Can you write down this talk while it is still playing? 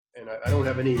and I don't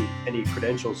have any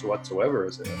credentials whatsoever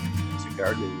as a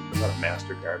gardening. I'm not a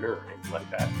master gardener or anything like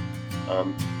that.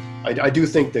 I do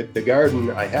think that the garden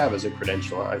I have is a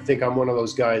credential. I think I'm one of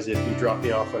those guys, if you drop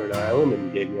me off on an island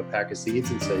and gave me a pack of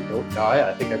seeds and said, don't die,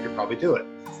 I think I could probably do it.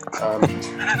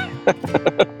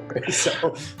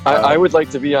 I would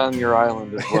like to be on your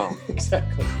island as well.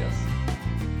 Exactly, yes.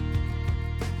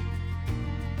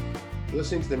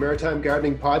 Listening to the Maritime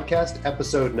Gardening Podcast,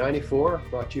 episode 94,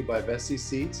 brought to you by Vessi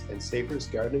Seeds and Safer's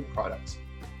Gardening Products.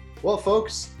 Well,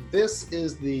 folks, this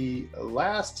is the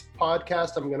last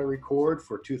podcast I'm going to record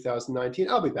for 2019.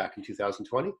 I'll be back in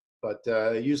 2020, but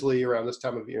usually around this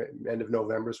time of year, end of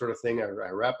November sort of thing, I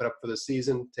wrap it up for the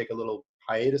season, take a little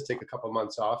hiatus, take a couple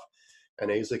months off,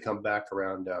 and I usually come back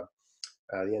around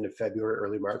the end of February,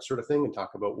 early March sort of thing, and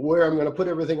talk about where I'm going to put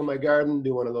everything in my garden,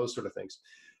 do one of those sort of things.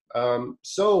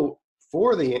 So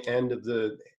for the end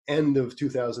of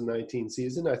 2019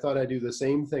 season, I thought I'd do the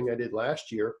same thing I did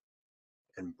last year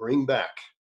and bring back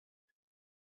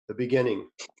the beginning.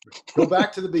 Go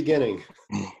back to the beginning.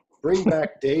 Bring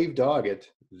back Dave Doggett,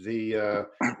 the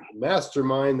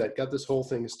mastermind that got this whole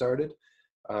thing started.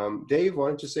 Dave, why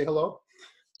don't you say hello?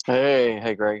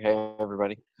 Hey, Greg. Hey,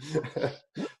 everybody.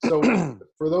 So,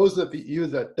 for those of you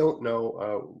that don't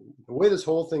know, the way this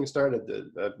whole thing started,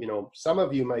 some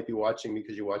of you might be watching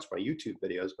because you watch my YouTube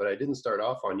videos, but I didn't start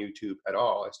off on YouTube at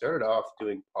all. I started off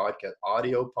doing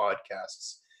audio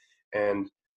podcasts, and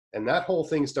that whole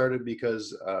thing started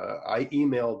because I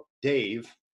emailed Dave,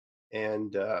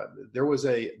 and there was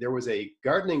a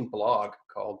gardening blog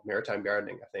called Maritime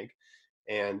Gardening, I think,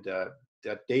 and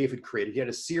that Dave had created. He had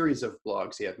a series of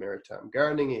blogs. He had Maritime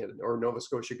Gardening, he had or Nova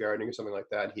Scotia Gardening or something like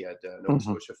that. He had Nova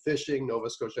Scotia Fishing, Nova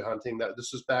Scotia Hunting.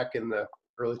 This was back in the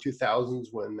early 2000s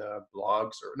when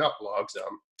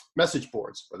message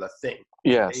boards were the thing.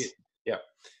 Yes. Yeah.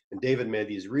 And David made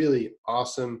these really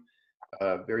awesome,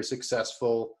 very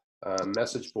successful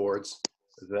message boards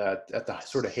that at the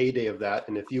sort of heyday of that.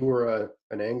 And if you were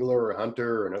an angler or a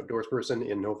hunter or an outdoors person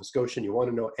in Nova Scotia and you want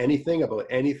to know anything about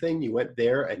anything, you went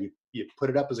there and you put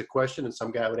it up as a question and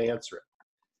some guy would answer it.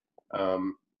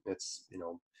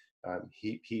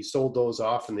 He sold those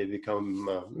off and they become,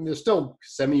 they're still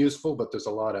semi-useful, but there's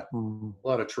a lot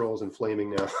of trolls and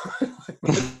flaming now.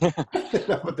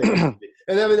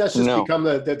 And I mean, that's just become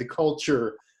the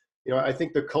culture. I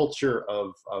think the culture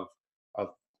of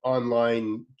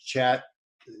online chat,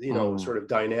 sort of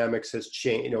dynamics has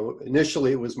changed.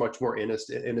 Initially it was much more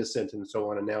innocent and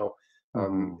so on. And now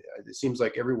it seems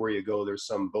like everywhere you go, there's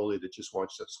some bully that just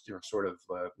wants to sort of,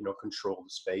 control the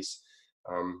space.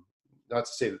 Not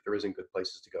to say that there isn't good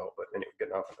places to go, but anyway,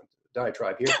 getting off on a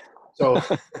diatribe here. So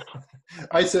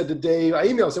I said to Dave, I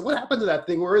emailed, said, what happened to that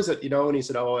thing? Where is it? And he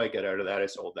said, oh, I got out of that. I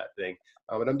sold that thing.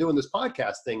 But I'm doing this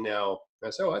podcast thing now. And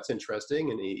I said, oh, that's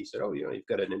interesting. And he said, oh, you've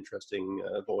got an interesting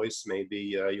voice. Maybe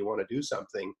you want to do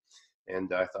something.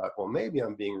 And I thought, well, maybe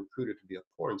I'm being recruited to be a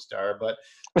porn star, but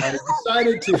I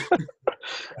decided to.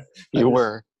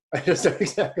 I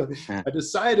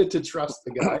decided to trust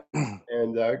the guy,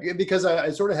 and because I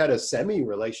sort of had a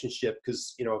semi-relationship,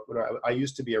 because when I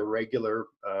used to be a regular.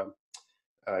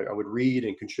 I would read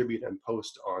and contribute and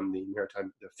post on the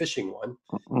fishing one.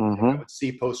 I would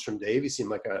see posts from Dave. He seemed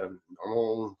like a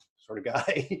normal sort of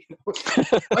guy.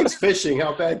 Likes fishing.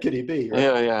 How bad could he be?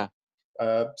 Right?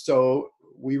 Yeah. So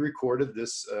we recorded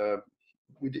this.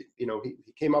 He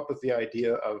came up with the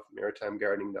idea of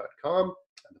maritimegardening.com,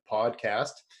 the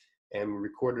podcast, and we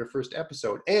recorded our first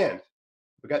episode. And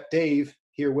we got Dave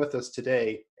here with us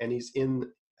today, and he's in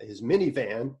his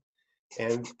minivan.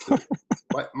 And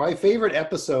my favorite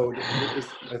episode is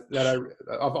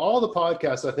of all the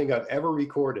podcasts I think I've ever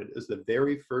recorded is the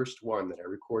very first one that I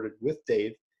recorded with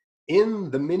Dave in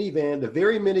the minivan, the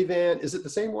very minivan. Is it the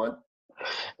same one?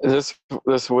 This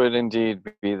would indeed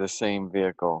be the same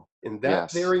vehicle. In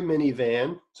that very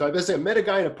minivan. So I met a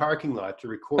guy in a parking lot to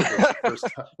record this the first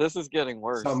time. This is getting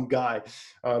worse. Some guy,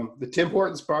 the Tim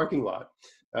Hortons parking lot.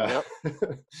 Yep.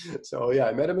 So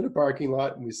I met him in a parking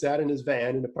lot, and we sat in his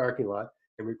van in the parking lot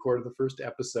and recorded the first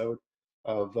episode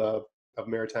of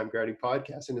Maritime Gardening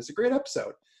Podcast, and it's a great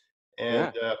episode.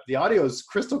 And the audio is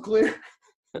crystal clear.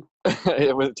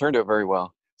 It turned out very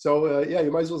well. So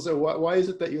you might as well say, why is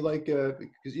it that you like?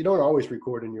 Because you don't always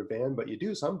record in your van, but you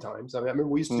do sometimes. I remember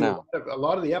we used to do a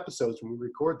lot of the episodes when we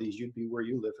record these. You'd be where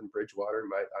you live in Bridgewater,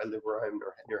 and I live where I'm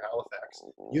near Halifax.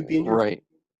 You'd be in your right.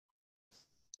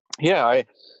 Yeah, I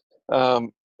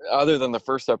other than the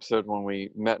first episode when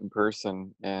we met in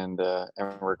person and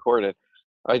recorded,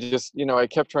 I just I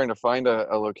kept trying to find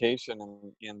a location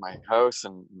in my house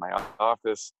and my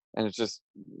office and it's just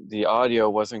the audio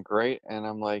wasn't great. And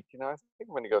I'm like, I think I'm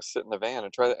going to go sit in the van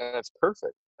and try that, and it's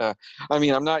perfect. I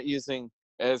mean, I'm not using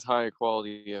as high a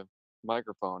quality of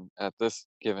microphone at this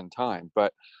given time,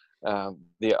 but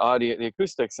the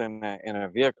acoustics in a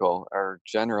vehicle are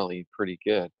generally pretty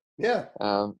good. Yeah.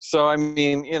 So I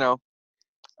mean,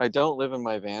 I don't live in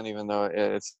my van, even though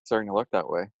it's starting to look that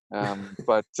way.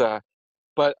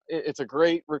 But it's a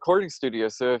great recording studio.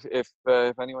 So if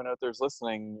anyone out there is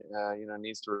listening,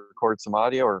 needs to record some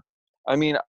audio, or, I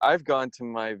mean, I've gone to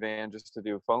my van just to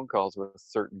do phone calls with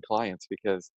certain clients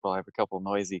because, well, I have a couple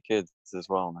noisy kids as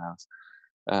well in the house.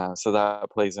 So that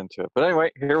plays into it. But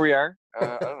anyway, here we are.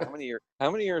 I don't know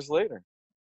how many years later.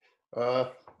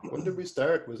 When did we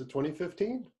start? Was it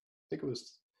 2015? I think it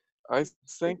was. I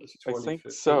think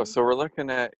so. So we're looking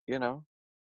at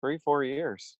 3-4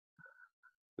 years.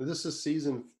 This is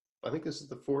I think this is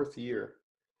the 4th year.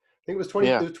 I think it was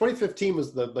 2015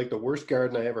 was the worst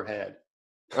garden I ever had.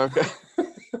 Okay.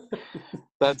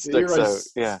 That sticks out.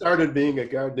 Yeah. Started being a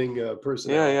gardening person.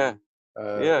 Yeah.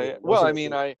 Well, I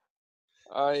mean, I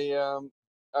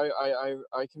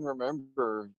can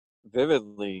remember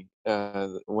vividly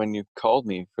when you called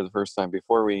me for the first time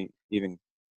before we even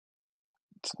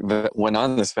went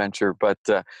on this venture. But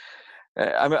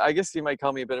I guess you might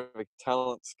call me a bit of a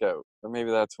talent scout, or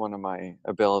maybe that's one of my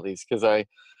abilities, because I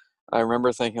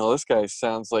remember thinking, well, this guy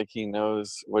sounds like he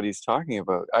knows what he's talking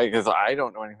about, because I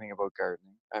don't know anything about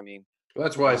gardening. I mean, well,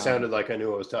 that's why I sounded like I knew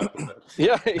what I was talking about.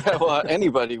 Yeah. Well,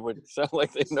 anybody would sound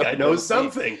like they know. This guy knows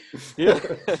something. Yeah.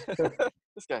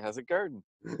 This guy has a garden.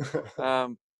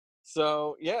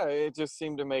 So yeah, it just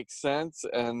seemed to make sense,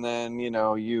 and then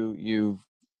you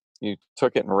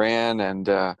took it and ran, and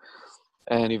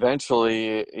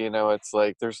eventually, it's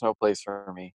like, there's no place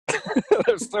for me.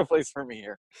 There's no place for me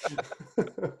here.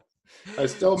 I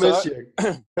still miss you.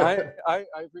 I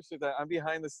appreciate that. I'm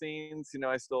behind the scenes.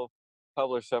 I still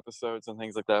publish episodes and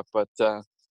things like that, but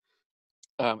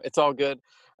it's all good.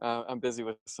 I'm busy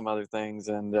with some other things,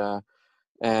 and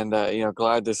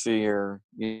glad to see you're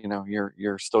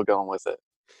still going with it.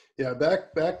 Yeah,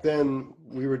 back then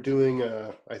we were doing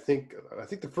I think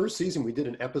the first season we did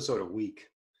an episode a week.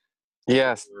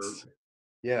 Yes.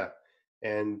 Yeah.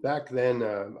 And back then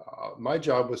my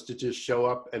job was to just show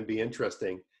up and be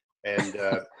interesting,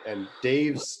 and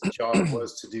Dave's job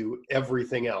was to do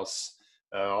everything else,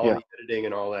 all the editing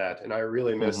and all that. And I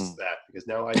really miss that, because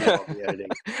now I do all the editing.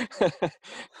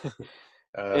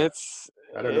 I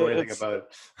don't know anything about it.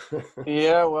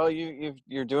 Yeah, well,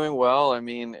 you're doing well. I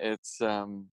mean, it's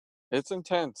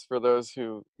intense for those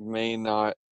who may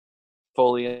not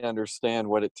fully understand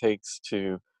what it takes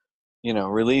to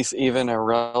release even a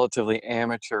relatively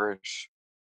amateurish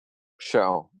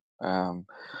show.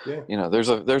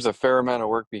 There's a fair amount of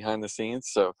work behind the scenes,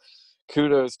 so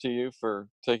kudos to you for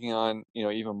taking on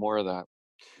even more of that.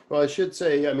 Well, I should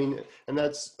say, I mean, and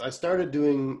I started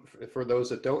doing, for those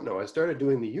that don't know, I started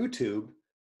doing the YouTube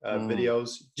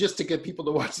videos just to get people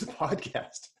to watch the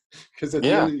podcast. Because at the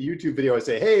end of the YouTube video, I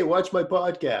say, hey, watch my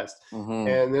podcast.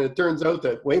 And then it turns out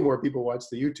that way more people watch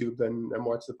the YouTube than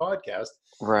watch the podcast.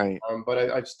 Right. But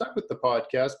I've stuck with the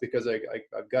podcast because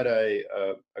I've got a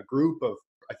group of,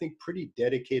 I think, pretty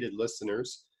dedicated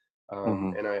listeners.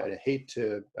 And I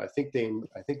think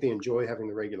they enjoy having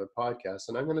the regular podcast,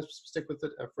 and I'm going to stick with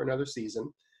it for another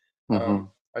season.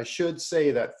 I should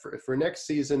say that for next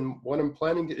season, what I'm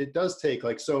planning, it does take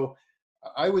so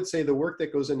I would say the work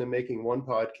that goes into making one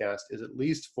podcast is at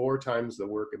least 4 times the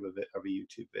work of a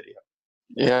YouTube video.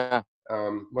 Yeah.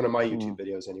 One of my YouTube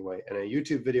videos anyway, and a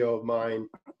YouTube video of mine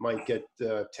might get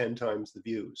 10 times the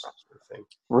views, sort of thing.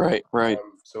 Right.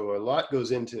 So a lot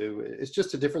goes into, it's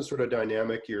just a different sort of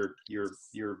dynamic. You're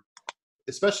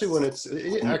especially when it's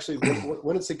actually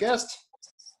when it's a guest.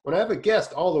 When I have a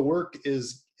guest, all the work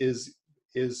is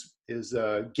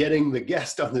getting the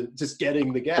guest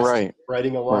getting the guest. Right.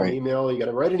 Writing a long email. You got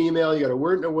to write an email. You got to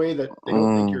word in a way that they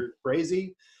don't think you're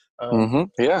crazy. Yeah.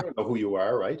 They don't know who you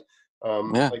are, right?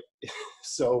 And that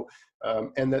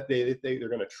they're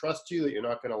going to trust you, that you're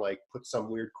not going to put some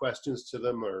weird questions to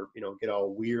them, or get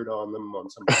all weird on them on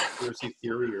some conspiracy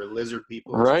theory or lizard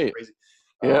people. Right. Crazy.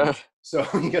 Yeah. So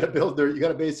you got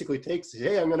to basically say,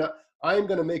 hey, I'm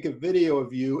going to make a video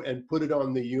of you and put it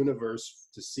on the universe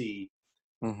to see.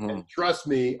 And trust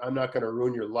me, I'm not going to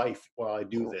ruin your life while I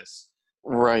do this.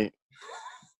 Right.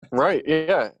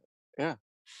 Yeah.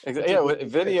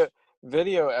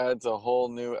 Video adds a whole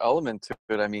new element to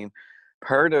it. I mean,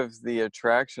 part of the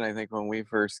attraction, I think, when we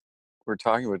first were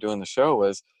talking about doing the show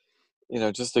was,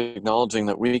 just acknowledging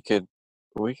that we can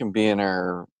be in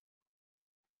our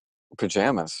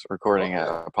pajamas recording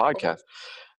a podcast.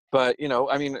 But,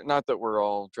 I mean, not that we're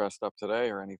all dressed up today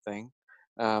or anything,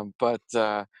 but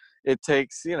it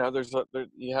takes, you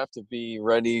have to be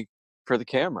ready for the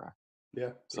camera.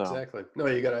 Yeah, So, exactly. No,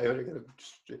 you gotta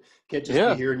can't just be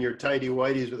yeah. here in your tidy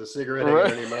whities with a cigarette hanging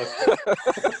Right. out of your mouth.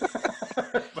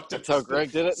 That's how Greg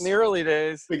did it in the early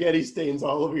days. Spaghetti stains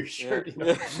all over your shirt,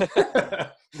 Yeah.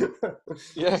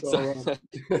 Yeah, So exactly.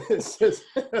 it's just,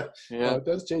 Yeah. it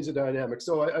does change the dynamic.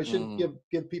 So I should Mm,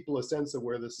 give people a sense of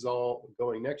where this is all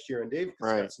going next year. And Dave has got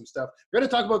right. some stuff. We're going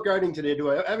to talk about gardening today.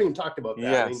 I haven't even talked about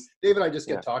that. I mean, Yes. Dave and I just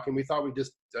Yeah. get talking. We thought we'd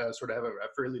just sort of have a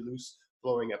fairly loose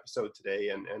flowing episode today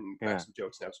and crack Yeah. some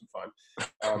jokes and have some fun.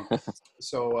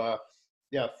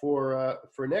 Yeah,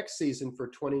 for next season, for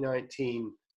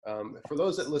 2019, for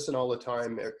those that listen all the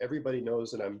time, everybody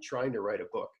knows that I'm trying to write a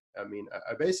book. I mean,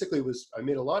 I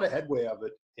made a lot of headway of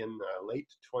it in late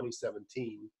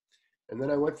 2017. And then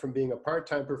I went from being a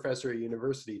part-time professor at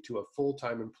university to a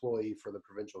full-time employee for the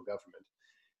provincial government.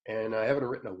 And I haven't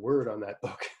written a word on that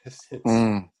book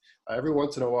since. Every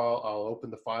once in a while, I'll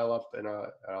open the file up and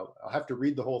I'll have to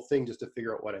read the whole thing just to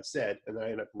figure out what I said. And then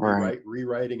I end up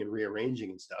rewriting and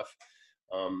rearranging and stuff.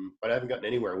 But I haven't gotten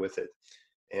anywhere with it.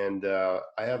 And I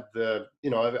have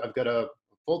I've got a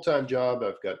full-time job.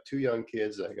 I've got 2 young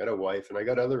kids. I got a wife, and I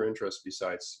got other interests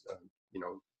besides,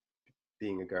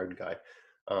 being a garden guy.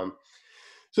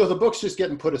 So the book's just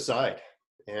getting put aside,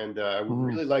 and I would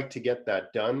really like to get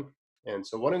that done. And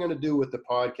so what I'm going to do with the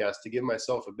podcast to give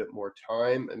myself a bit more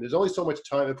time, and there's only so much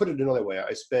time. I put it another way.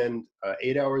 I spend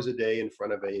 8 hours a day in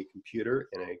front of a computer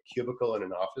in a cubicle in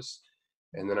an office,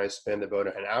 and then I spend about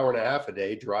an hour and a half a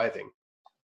day driving.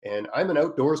 And I'm an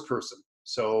outdoors person,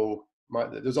 so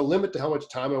there's a limit to how much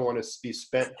time I want to be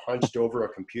spent hunched over a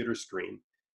computer screen.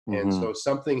 And so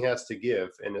something has to give.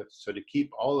 And so to keep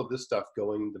all of this stuff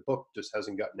going, the book just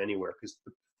hasn't gotten anywhere, because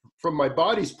from my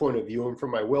body's point of view and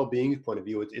from my well-being's point of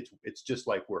view, it's just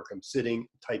like work. I'm sitting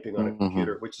typing on a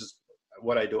computer, which is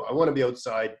what I do. I want to be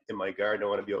outside in my garden. I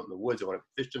want to be out in the woods. I want to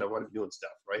be fishing. I want to be doing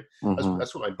stuff, right?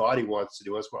 That's what my body wants to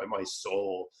do. That's what my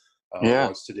soul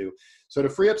wants to do. So to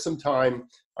free up some time,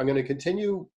 I'm going to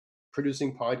continue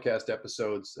producing podcast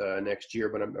episodes next year,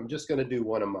 but I'm just going to do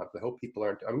one a month. I hope people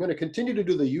aren't. I'm going to continue to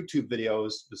do the YouTube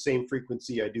videos the same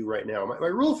frequency I do right now. My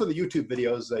rule for the YouTube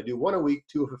videos is I do 1 a week,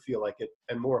 2 if I feel like it,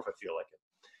 and more if I feel like it.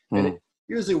 And it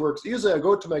usually works. Usually I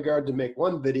go to my garden to make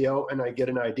one video, and I get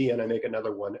an idea, and I make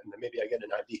another one, and then maybe I get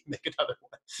an idea and make another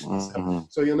one.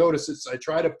 So you'll notice I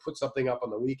try to put something up on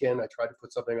the weekend. I try to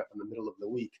put something up in the middle of the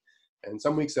week. And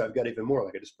some weeks I've got even more.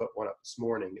 Like I just put one up this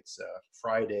morning. It's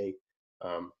Friday,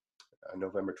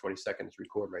 November 22nd. It's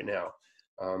record right now.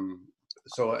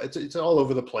 So it's all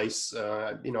over the place.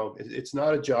 It's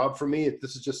not a job for me.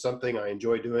 This is just something I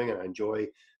enjoy doing, and I enjoy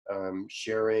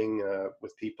sharing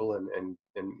with people. And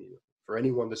for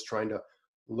anyone that's trying to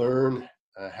learn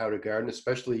how to garden,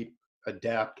 especially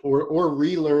adapt or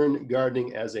relearn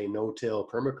gardening as a no-till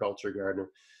permaculture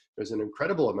gardener, there's an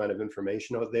incredible amount of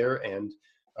information out there. And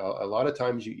a lot of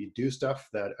times you do stuff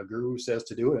that a guru says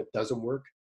to do and it doesn't work,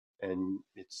 and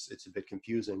it's a bit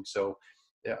confusing. So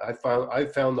yeah, I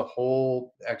found the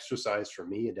whole exercise for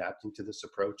me adapting to this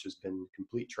approach has been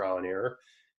complete trial and error.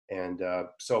 And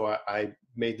so I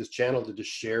made this channel to just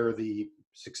share the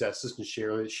successes and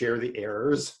share the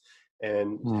errors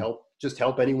and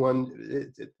help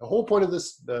anyone. The whole point of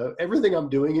this, everything I'm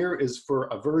doing here is for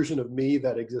a version of me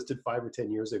that existed 5 or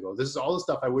 10 years ago. This is all the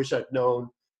stuff I wish I'd known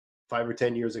 5 or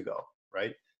 10 years ago,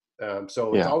 right?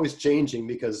 So it's always changing,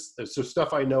 because there's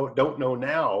stuff I don't know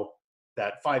now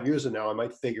that 5 years from now I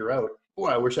might figure out. Boy,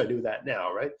 I wish I knew that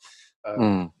now, right?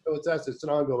 So it's an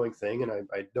ongoing thing, and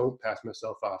I don't pass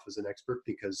myself off as an expert,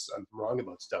 because I'm wrong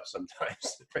about stuff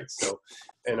sometimes, right? So,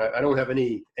 and I don't have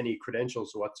any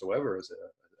credentials whatsoever as a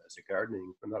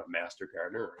gardening. I'm not a master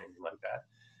gardener or anything like that.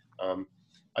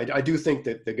 I do think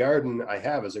that the garden I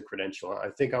have is a credential. I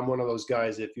think I'm one of those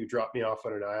guys, if you dropped me off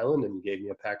on an island and gave me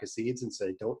a pack of seeds and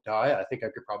said, don't die, I think I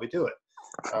could probably do it.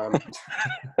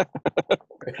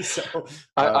 So,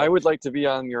 I would like to be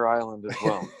on your island as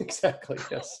well. Exactly,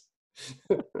 yes.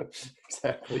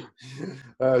 Exactly.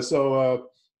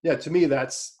 Yeah, to me,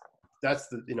 that's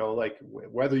the, like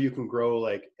whether you can grow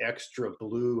like extra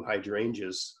blue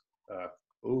hydrangeas,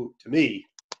 to me,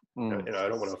 I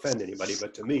don't want to offend anybody,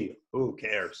 but to me, who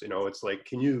cares? It's like,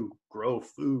 can you grow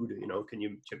food? Can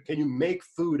you make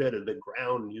food out of the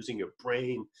ground using your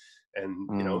brain and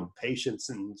patience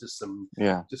and just all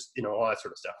that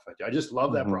sort of stuff. I just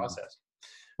love that process.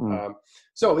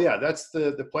 So yeah, that's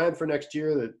the plan for next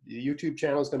year. The YouTube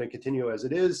channel is going to continue as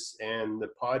it is, and the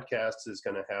podcast is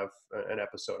going to have an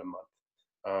episode a month.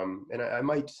 And I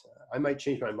might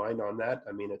change my mind on that.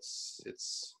 I mean, it's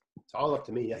it's all up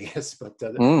to me, I guess. But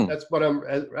Mm. that's what I'm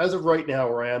as of right now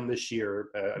where I am this year.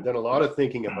 I've done a lot of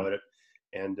thinking about it,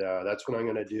 and that's what I'm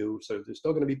going to do. So there's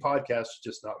still going to be podcasts,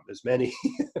 just not as many.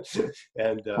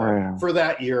 And Right. for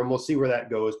that year, and we'll see where that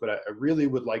goes. But I really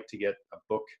would like to get a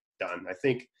book done. I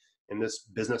think in this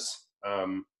business,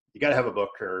 you got to have a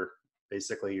book, or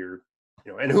basically you're,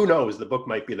 and who knows, the book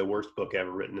might be the worst book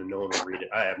ever written and no one will read it.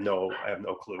 I have no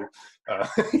clue.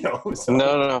 So,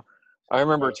 No. I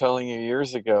remember telling you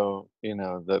years ago,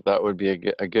 that would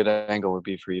be a good angle would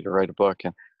be for you to write a book.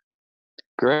 And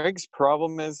Greg's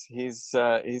problem is he's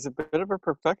a bit of a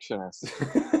perfectionist.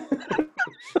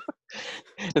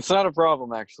 It's not a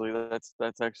problem, actually.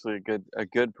 That's actually a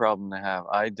good problem to have.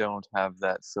 I don't have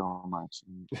that so much.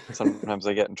 Sometimes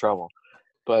I get in trouble,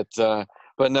 but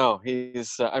no,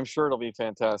 he's. I'm sure it'll be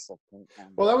fantastic.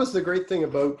 Well, that was the great thing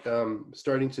about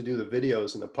starting to do the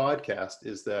videos and the podcast,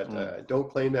 is that I don't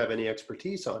claim to have any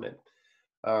expertise on it.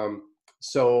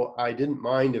 So I didn't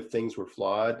mind if things were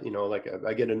flawed. Like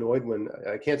I get annoyed when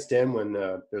I can't stand when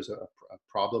there's a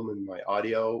problem in my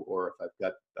audio, or if I've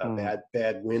got a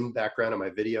bad wind background on my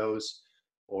videos,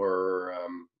 or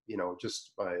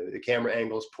just the camera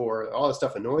angle's poor. All that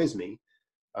stuff annoys me.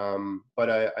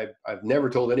 But I've never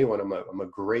told anyone I'm a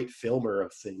great filmer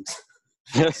of things.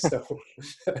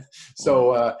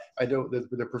 so I don't.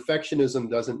 The perfectionism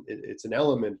doesn't. It's an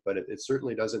element, but it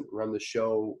certainly doesn't run the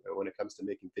show when it comes to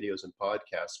making videos and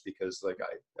podcasts. Because like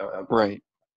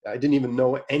I didn't even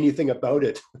know anything about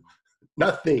it.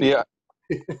 Nothing. Yeah.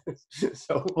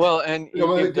 So well, and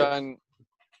you've done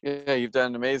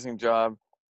an amazing job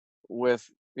with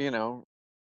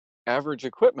average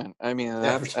equipment. I mean,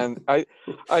 and I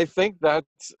think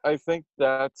that's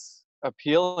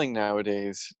appealing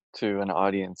nowadays to an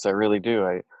audience. I really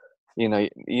do.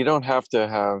 You don't have to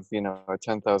have a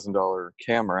 $10,000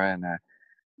 camera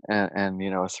and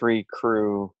a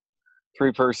three-person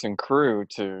crew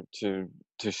to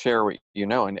share what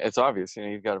and it's obvious.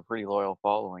 You've got a pretty loyal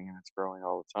following, and it's growing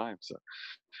all the time. So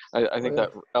I think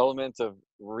that element of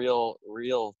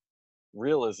realism,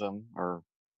 or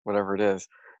whatever it is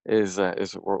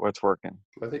what's working.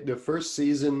 I think the first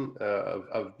season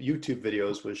of YouTube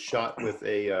videos was shot with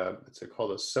it's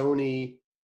called a Sony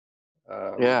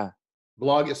Sony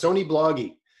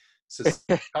Bloggy. It's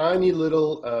a tiny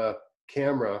little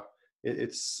camera.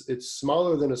 It's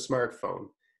smaller than a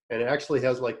smartphone, and it actually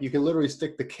has, like, you can literally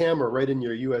stick the camera right in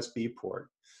your USB port.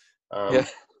 And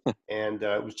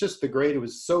it was just it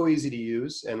was so easy to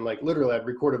use, and like literally I'd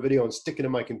record a video and stick it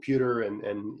in my computer, and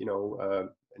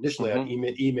initially I'd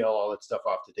email all that stuff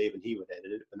off to Dave, and he would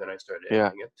edit it, and then I started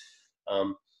editing it.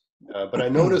 But I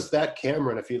noticed that camera,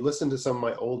 and if you listen to some of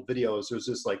my old videos, there's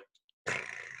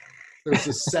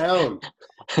this sound.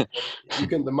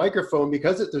 The microphone,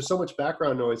 because there's so much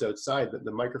background noise outside, that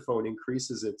the microphone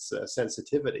increases its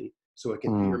sensitivity, so it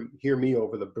can hear me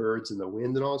over the birds and the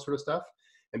wind and all that sort of stuff.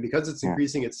 And because it's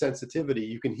increasing its sensitivity,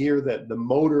 you can hear that the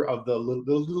motor of the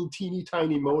little teeny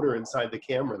tiny motor inside the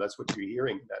camera. That's what you're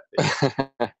hearing in that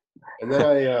video. And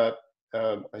then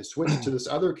I switched to this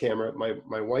other camera.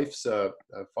 My wife's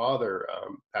father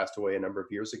passed away a number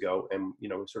of years ago, and we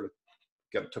sort of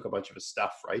took a bunch of his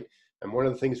stuff, right? And one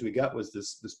of the things we got was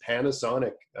this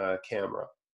Panasonic camera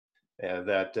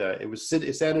that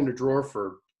it sat in a drawer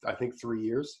for, I think, 3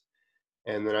 years.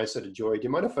 And then I said to Joy, do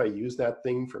you mind if I use that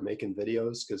thing for making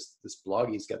videos? Because this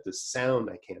Bloggy's got this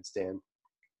sound I can't stand.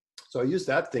 So I used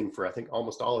that thing for, I think,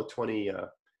 almost all of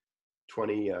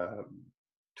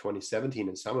 2017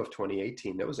 and some of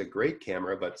 2018. That was a great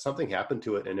camera, but something happened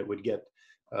to it, and it would get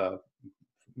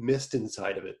mist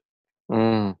inside of it.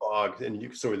 Fog,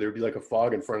 and so there'd be like a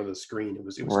fog in front of the screen. It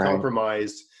was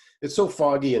compromised. It's so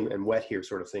foggy and wet here,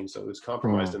 sort of thing. So it was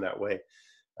compromised in that way.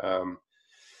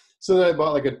 So then I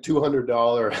bought like a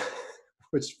 $200,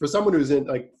 which for someone who's in,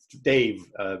 like Dave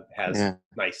has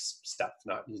nice stuff.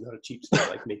 He's not a cheap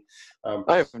stuff like me.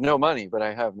 I have no money, but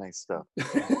I have nice stuff.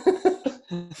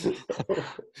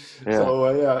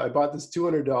 So I bought this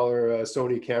 $200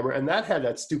 Sony camera, and that had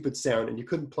that stupid sound, and you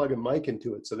couldn't plug a mic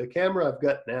into it. So the camera I've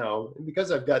got now, and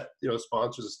because I've got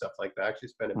sponsors and stuff like that, I actually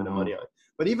spend a bit of money on it.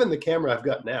 But even the camera I've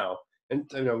got now, and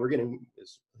we're getting,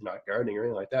 it's not gardening or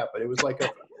anything like that, but it was like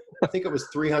I think it was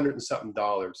 $300 and something.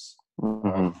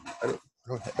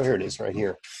 Here it is, right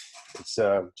here. It's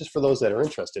just for those that are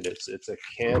interested. It's a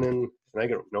Canon, and I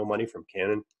get no money from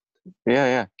Canon.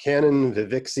 Canon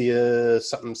Vivixia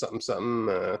something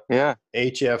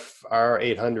HFR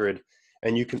 800,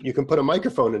 and you can put a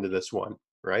microphone into this one,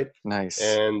 right? Nice.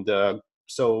 And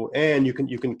and you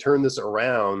can turn this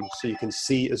around so you can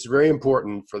see. It's very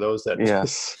important for those that you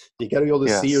got to be able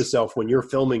to see yourself when you're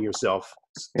filming yourself,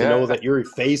 to know that your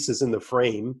face is in the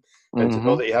frame. and to know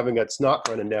Mm-hmm. that you haven't got snot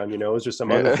running down your nose or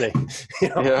some other thing.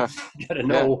 Yeah. You got to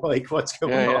know like what's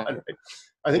going on. Right?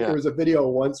 I think there was a video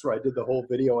once where I did the whole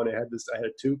video and I had a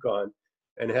toque on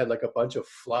and it had like a bunch of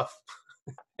fluff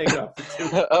hanging off the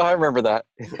toque. Oh, I remember that.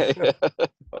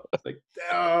 Like,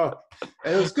 oh.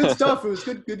 And it was good stuff. It was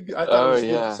good. I thought it was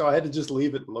good. So I had to just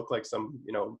leave it and look like some,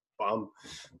 bum.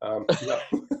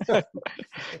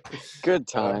 Good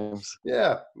times.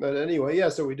 But anyway,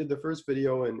 so we did the first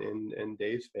video in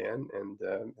Dave's van, and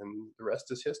the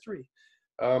rest is history.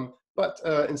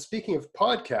 And speaking of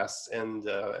podcasts and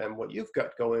what you've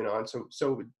got going on,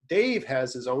 so Dave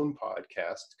has his own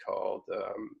podcast called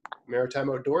Maritime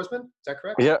Outdoorsman. Is that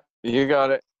correct? Yeah, you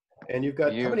got it. And you've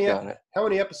got how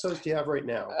many episodes do you have right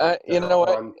now? You know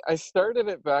what? I started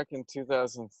it back in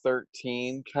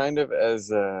 2013, kind of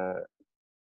as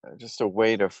just a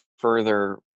way to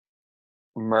further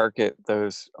market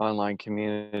those online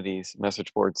communities,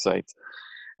 message board sites.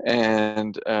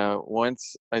 And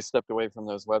once I stepped away from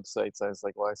those websites, I was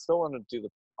like, well, I still want to do the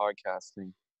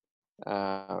podcasting.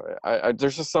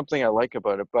 There's just something I like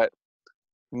about it. But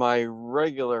my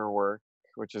regular work,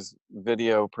 which is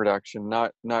video production,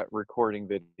 not recording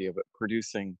video, but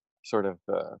producing sort of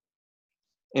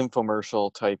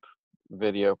infomercial type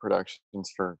video productions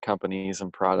for companies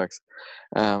and products,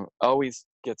 always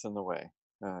gets in the way.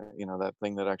 That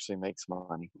thing that actually makes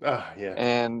money.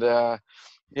 And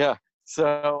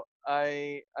so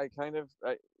I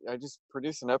just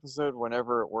produce an episode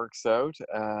whenever it works out.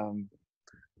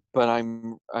 But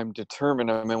I'm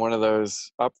determined. I'm in one of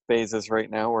those up phases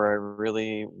right now where I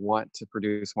really want to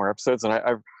produce more episodes, and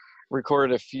I've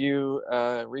recorded a few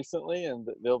recently, and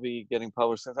they'll be getting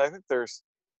published. I think there's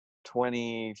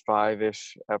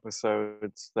 25-ish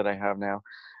episodes that I have now,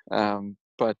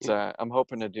 but I'm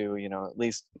hoping to do at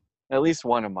least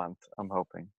one a month. I'm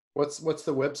hoping. What's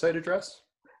the website address?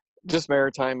 Just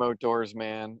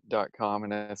maritimeoutdoorsman.com,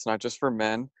 and it's not just for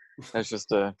men. It's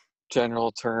just a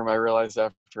general term. I realized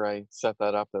after I set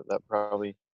that up that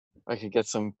probably I could get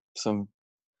some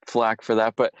flack for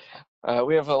that, but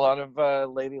we have a lot of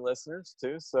lady listeners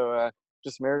too, so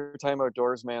just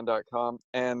maritimeoutdoorsman.com,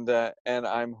 and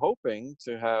I'm hoping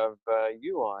to have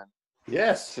you on,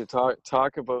 yes, to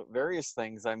talk about various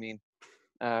things. I mean,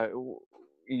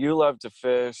 you love to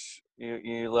fish,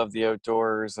 you love the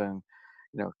outdoors, and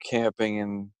camping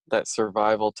and that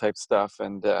survival type stuff,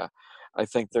 and I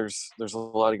think there's a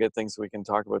lot of good things we can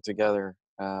talk about together.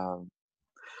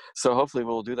 So hopefully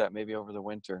we'll do that maybe over the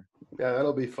winter. Yeah,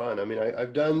 that'll be fun. I mean,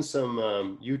 I've done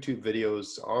some YouTube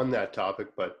videos on that topic,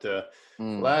 but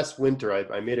last winter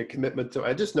I made a commitment to.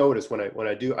 I just noticed when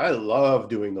I do, I love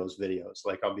doing those videos.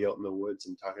 Like I'll be out in the woods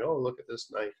and talking. Oh, look at this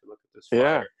knife and look at this fire.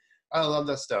 Yeah. I love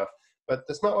that stuff. But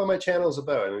that's not what my channel is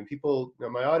about. I mean, people,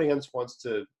 my audience wants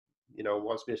me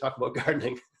to talk about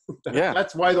gardening. Yeah.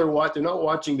 That's why they're watching. They're not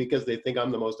watching because they think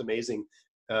I'm the most amazing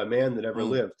man that ever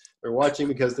lived. They're watching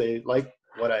because they like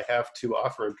what I have to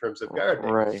offer in terms of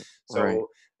gardening. Right. So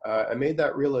I made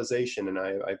that realization, and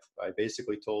I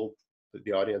basically told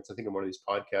the audience, I think in one of these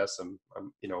podcasts, I'm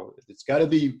it's got to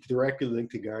be directly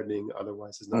linked to gardening,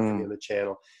 otherwise it's not going to be on the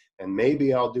channel. And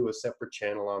maybe I'll do a separate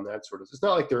channel on that sort of. It's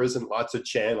not like there isn't lots of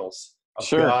channels of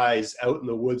guys out in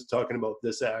the woods talking about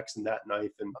this axe and that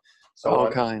knife and so all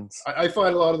on. kinds. I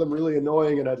find a lot of them really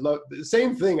annoying, and I'd love the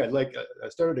same thing. I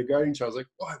started a gardening show. I was like,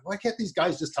 why can't these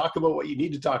guys just talk about what you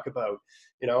need to talk about?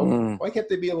 Why can't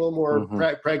they be a little more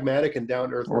pragmatic and down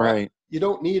to earth? Right. You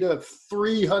don't need a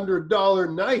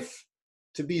 $300 knife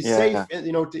to be safe. And,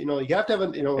 you have to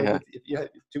have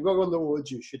to go in the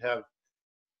woods, you should have a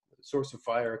source of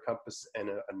fire, a compass, and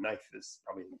a knife is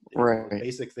probably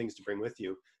basic things to bring with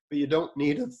you. But you don't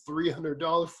need a $300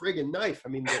 friggin' knife. I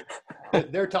mean,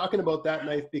 they're talking about that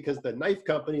knife because the knife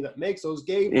company that makes those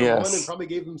gave them one and probably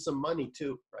gave them some money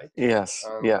too, right? Yes.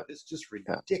 It's just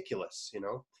ridiculous,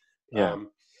 Yeah.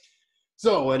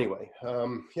 So anyway,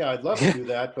 I'd love to do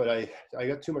that, but I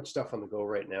got too much stuff on the go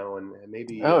right now, and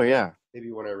maybe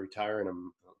maybe when I retire and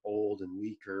I'm older and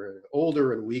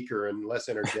weaker and less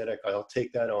energetic, I'll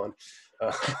take that on.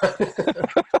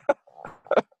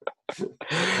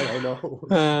 I don't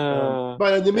know.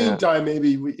 But in the meantime,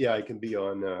 maybe I can be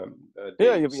on.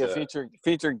 You'll be a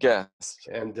featured guest.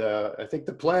 And I think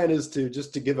the plan is to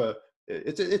give a.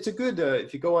 It's a good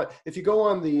if you go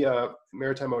on the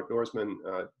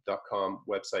maritimeoutdoorsman.com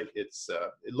website. It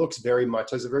looks very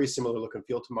much has a very similar look and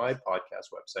feel to my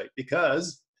podcast website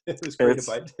because it was created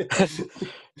by.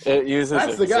 It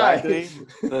uses exactly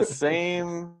the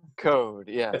same code.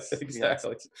 Yes,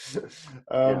 exactly.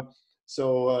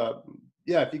 So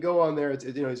if you go on there,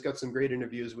 he's got some great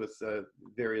interviews with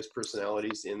various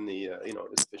personalities in the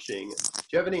just fishing. Do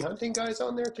you have any hunting guys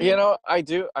on there too? You know, I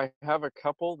do. I have a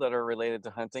couple that are related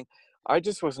to hunting. I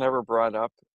just was never brought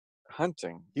up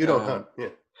hunting. You don't hunt, yeah.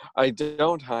 I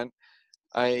don't hunt.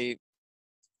 And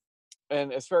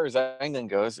as far as angling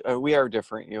goes, we are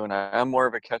different, you and I. I'm more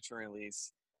of a catch and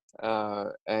release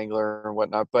angler and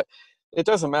whatnot, but it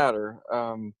doesn't matter.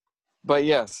 But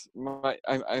yes,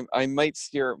 I might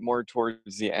steer it more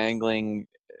towards the angling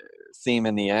theme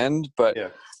in the end. But yeah.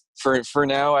 for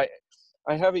now, I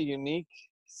have a unique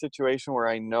situation where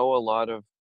I know a lot of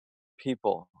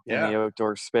people in the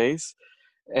outdoor space,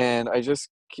 and I just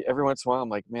every once in a while I'm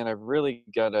like, man, I've really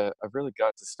got to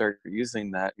start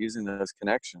using those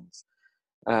connections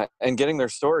and getting their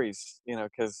stories,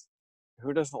 because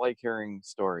who doesn't like hearing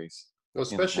stories? Well,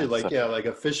 especially like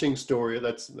a fishing story.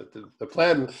 That's the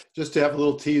plan. Just to have a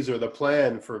little teaser. The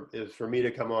plan is for me to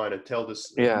come on and tell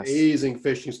this amazing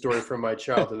fishing story from my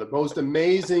childhood.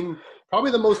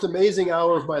 Probably the most amazing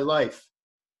hour of my life.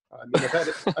 I mean,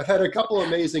 I've had a couple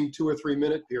amazing 2 or 3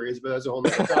 minute periods, but that's a whole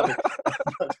nother topic.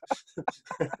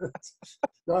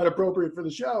 Not appropriate for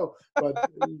the show. But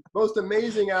the most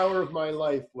amazing hour of my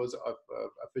life was a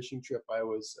fishing trip I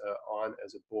was on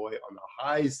as a boy on the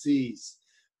high seas.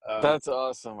 That's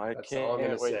awesome. I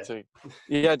can't wait to.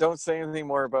 Yeah, don't say anything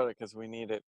more about it because we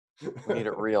need it. We need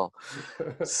it real.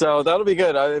 So that'll be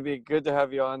good. It'd be good to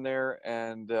have you on there,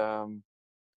 and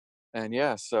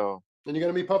yeah. So. And you're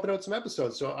going to be pumping out some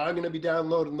episodes, so I'm going to be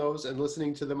downloading those and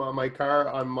listening to them on my car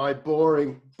on my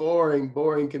boring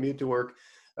commute to work.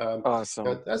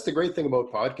 Awesome. That's the great thing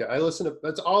about podcasts.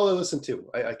 That's all I listen to.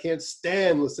 I can't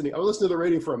stand listening. I'll listen to the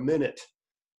radio for a minute.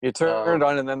 You turn it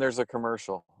on, and then there's a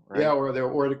commercial. Right? Yeah,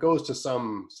 or it goes to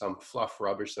some fluff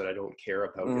rubbish that I don't care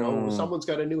about. Someone's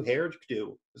got a new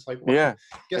hairdo. It's like,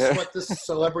 guess what this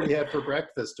celebrity had for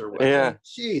breakfast or what? Yeah.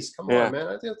 Jeez, come on,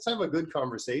 man. Let's have a good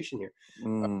conversation here.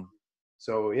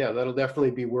 So yeah, that'll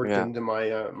definitely be worked into my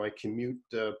my commute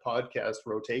podcast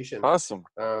rotation. Awesome.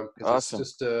 Awesome.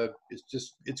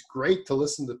 It's great to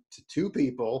listen to two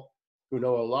people who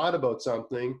know a lot about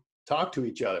something talk to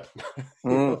each other.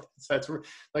 That's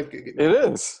like it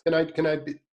is. Can I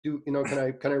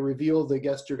reveal the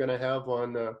guest you're going to have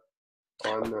on?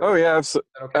 Oh yeah,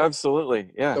 absolutely.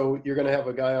 Yeah. So you're going to have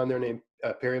a guy on there named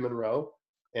Perry Monroe.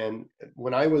 And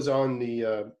when I was on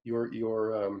the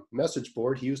your message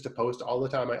board, he used to post all the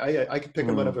time. I could pick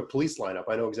him out of a police lineup.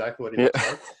 I know exactly what he looks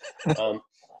like.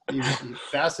 He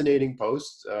fascinating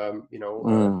posts.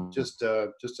 Just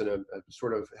in a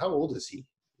sort of, how old is he?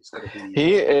 He's going to be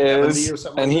he is, 70 or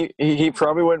something. And he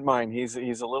probably wouldn't mind. He's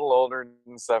a little older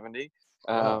than 70.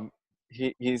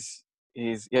 He's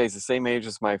the same age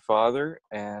as my father,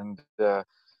 and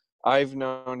I've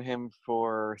known him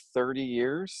for 30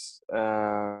 years.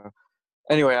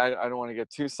 Anyway, I don't want to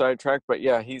get too sidetracked, but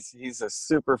yeah, he's a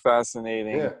super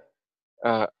fascinating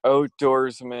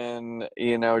outdoorsman.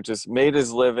 Just made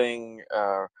his living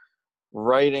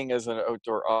writing as an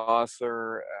outdoor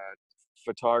author,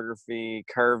 photography,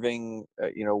 carving,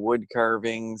 wood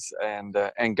carvings, and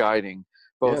guiding,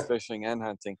 both fishing and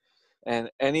hunting. And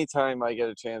anytime I get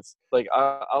a chance, like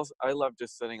I love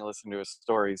just sitting and listening to his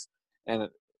stories, and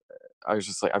I was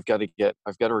just like, I've got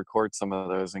to record some of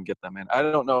those and get them in. I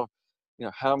don't know,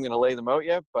 how I'm going to lay them out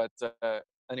yet, but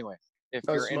anyway, if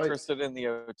you're interested in the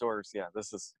outdoors,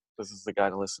 this is the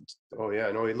guy to listen to. Oh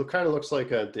yeah, no, he kind of looks like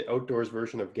the outdoors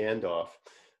version of Gandalf.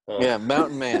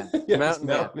 Mountain man. Yes,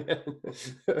 mountain man.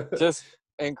 Just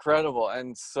incredible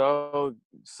and so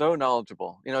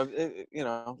knowledgeable.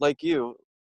 Like you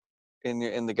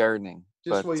in the gardening.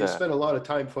 Just you spend a lot of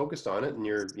time focused on it, and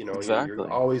you're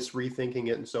always rethinking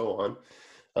it and so on.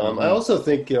 I also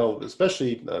think,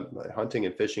 especially hunting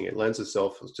and fishing, it lends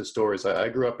itself to stories. I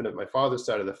grew up in my father's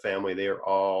side of the family. They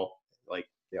all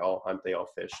hunt, they all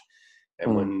fish.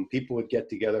 And when people would get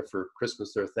together for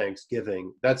Christmas or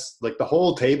Thanksgiving, that's like the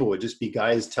whole table would just be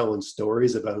guys telling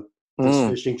stories about this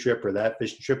fishing trip or that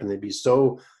fishing trip. And they'd be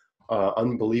so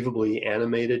unbelievably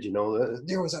animated,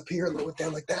 there was up here and went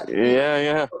down like that.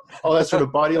 Yeah. All that sort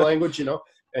of body language,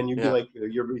 and you'd be like,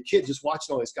 you're a kid just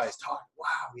watching all these guys talk.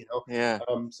 Wow, Yeah.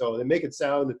 So they make it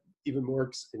sound even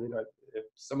more,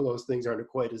 some of those things aren't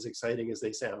quite as exciting as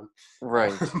they sound.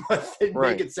 Right. But they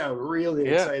make it sound really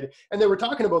exciting. And they were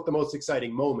talking about the most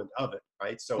exciting moment of it,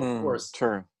 right? So of course,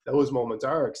 those moments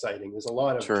are exciting. There's a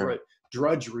lot of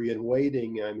drudgery and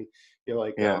waiting. I mean,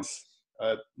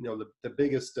 the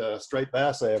biggest striped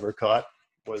bass I ever caught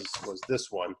was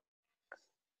this one.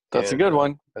 That's a good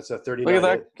one. That's a 39. Look at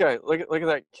that guy. Look at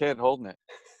that kid holding it.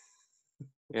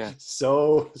 Yeah. That's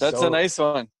a So nice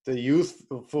one. the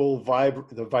youthful vibe,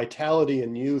 the vitality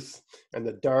and youth, and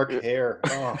the dark hair.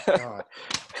 Oh God.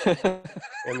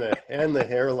 And the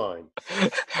hairline. Oh,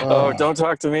 Oh. don't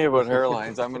talk to me about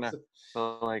hairlines. I'm gonna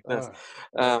go like this.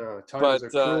 Time is But a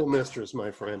cruel mistress,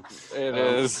 my friend. it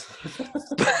is.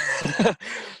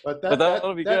 But But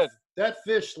that'll be good. that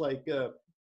fish, like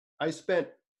I spent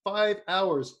 5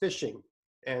 hours fishing,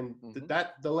 and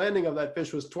the landing of that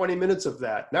fish was 20 minutes of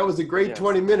that. That was a great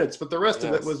 20 minutes, but the rest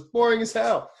of it was boring as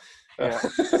hell. Yeah.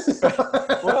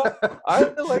 Well,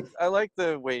 I like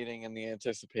the waiting and the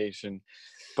anticipation,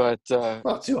 but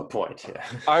well, to a point, yeah.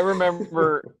 I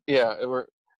remember,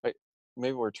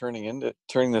 maybe we're turning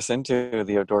this into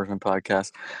the Outdoorsman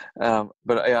podcast,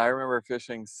 but I remember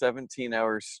fishing 17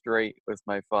 hours straight with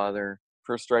my father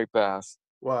for striped bass.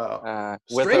 Wow.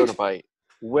 Without a bite.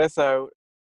 Without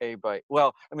a bite.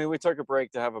 Well, I mean, we took a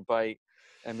break to have a bite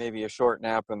and maybe a short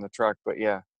nap in the truck, but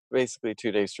yeah, basically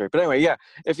 2 days straight. But anyway, yeah,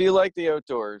 if you like the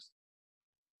outdoors,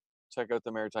 check out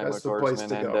the Maritime That's the place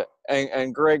Outdoorsman, to go.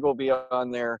 and Greg will be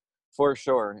on there for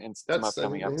sure in some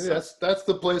upcoming episodes. That's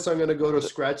the place I'm going to go to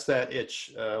scratch that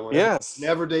itch.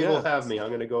 Whenever Dave will have me, I'm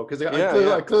going to go because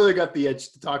I clearly got the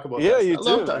itch to talk about. Yeah, that. you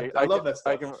do. I love that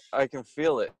stuff. I can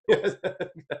feel it.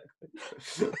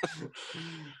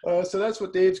 So that's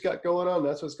what Dave's got going on.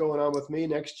 That's what's going on with me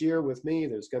next year. With me,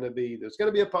 there's going to be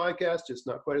a podcast, just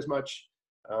not quite as much.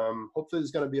 Hopefully,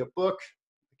 there's going to be a book.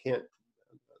 I can't.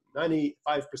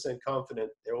 95%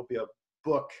 confident there will be a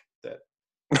book that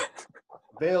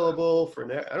available for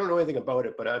I don't know anything about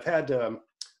it, but I've had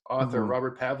author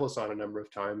Robert Pavlis on a number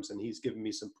of times, and he's given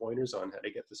me some pointers on how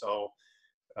to get this all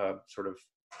sort of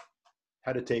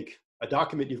how to take a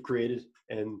document you've created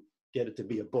and get it to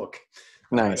be a book.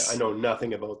 Nice. I know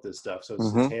nothing about this stuff, so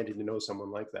it's handy to know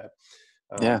someone like that.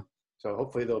 So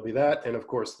hopefully there'll be that, and of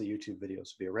course the YouTube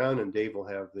videos will be around, and Dave will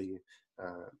have the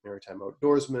Maritime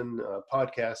Outdoorsman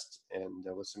podcast, and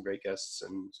with some great guests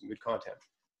and some good content.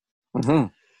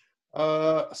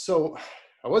 So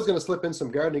I was going to slip in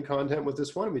some gardening content with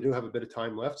this one. We do have a bit of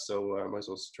time left, so I might as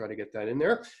well try to get that in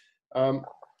there.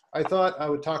 I thought I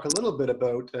would talk a little bit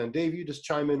about, and Dave, you just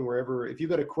chime in wherever, if you've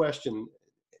got a question.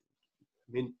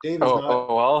 I mean, Dave is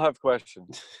I'll have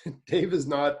questions. Dave is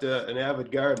not an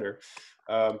avid gardener.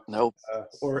 Nope.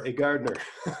 Or a gardener.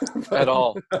 At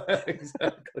all.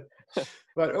 Exactly.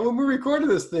 But when we recorded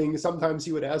this thing, sometimes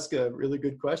he would ask really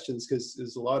good questions, because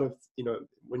there's a lot of,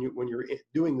 when you're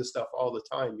doing this stuff all the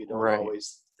time, you don't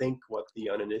always think what the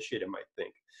uninitiated might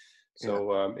think.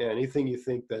 So anything you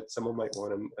think that someone might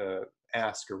want to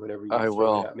ask or whatever, you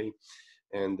throw at me,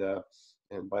 and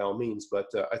by all means. But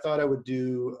I thought I would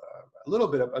do a little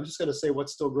bit of, I'm just going to say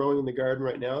what's still growing in the garden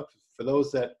right now. For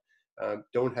those that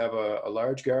don't have a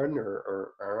large garden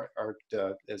or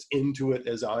aren't as into it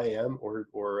as I am, or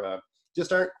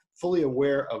just aren't fully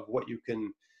aware of what you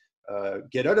can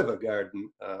get out of a garden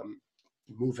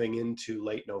moving into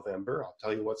late November. I'll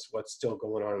tell you what's still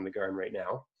going on in the garden right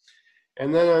now.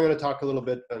 And then I'm going to talk a little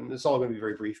bit, and it's all going to be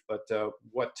very brief, but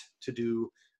what to do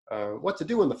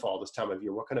in the fall this time of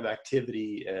year. What kind of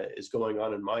activity is going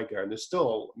on in my garden? There's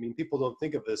still, people don't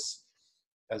think of this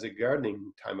as a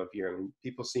gardening time of year.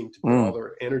 People seem to put all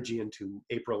their energy into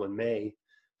April and May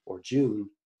or June.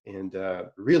 And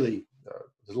really,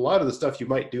 there's a lot of the stuff you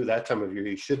might do that time of year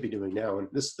you should be doing now. And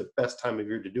this is the best time of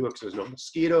year to do it, because there's no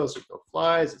mosquitoes, there's no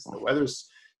flies. The weather's,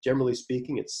 generally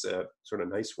speaking, it's sort of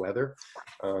nice weather.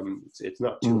 It's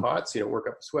not too hot, so you don't work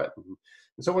up a sweat, and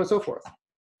so on and so forth.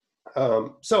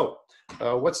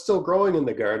 What's still growing in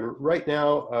the garden right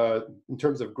now in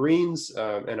terms of greens,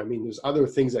 and there's other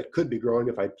things that could be growing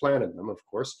if I planted them, of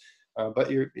course, but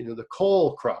the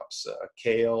cole crops,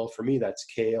 kale, for me that's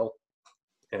kale,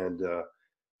 and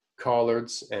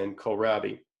collards and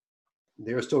kohlrabi.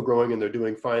 They're still growing and they're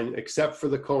doing fine, except for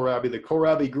the kohlrabi. The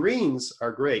kohlrabi greens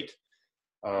are great,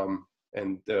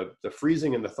 and the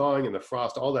freezing and the thawing and the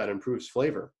frost, all that improves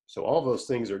flavor. So all those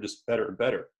things are just better and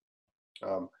better.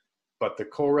 But the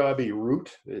kohlrabi root,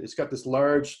 it's got this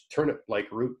large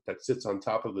turnip-like root that sits on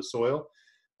top of the soil.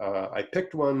 I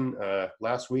picked one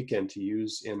last weekend to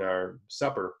use in our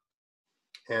supper,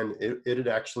 and it had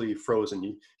actually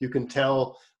frozen. You can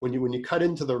tell when you cut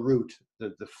into the root,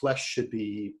 the flesh should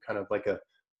be kind of like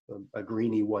a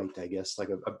greeny white, I guess, like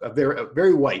a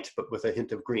very white, but with a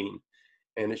hint of green.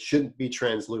 And it shouldn't be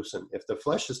translucent. If the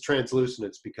flesh is translucent,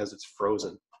 it's because it's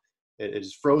frozen. It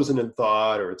is frozen and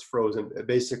thawed, or it's frozen.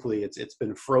 Basically, it's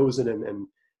been frozen, and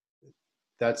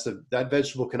that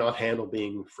vegetable cannot handle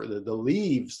being, for the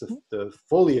leaves, the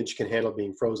foliage can handle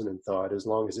being frozen and thawed, as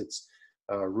long as it's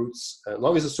roots, as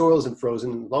long as the soil isn't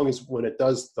frozen, as long as when it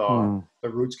does thaw, the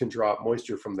roots can draw up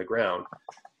moisture from the ground.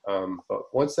 But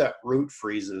once that root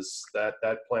freezes, that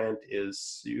plant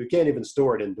is, you can't even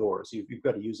store it indoors. You've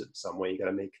got to use it in some way. You got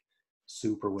to make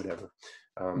soup or whatever.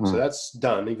 So that's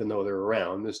done, even though they're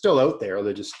around. They're still out there.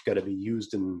 They're just got to be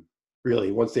used, and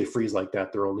really, once they freeze like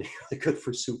that, they're only really good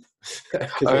for soup.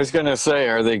 I was going to say,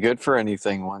 are they good for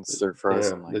anything once they're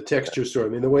frozen? Yeah, like the texture sort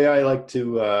of, I mean, the way I like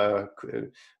to,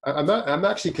 I'm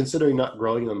actually considering not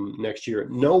growing them next year.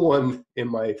 No one in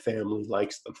my family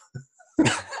likes them.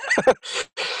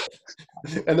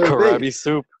 And they're kohlrabi big.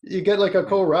 soup. You get like a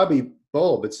kohlrabi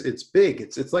bulb. It's big.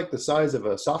 It's like the size of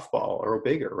a softball or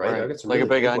bigger, right? I got some like really a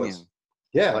big onion. ones.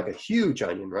 Yeah, like a huge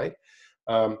onion, right?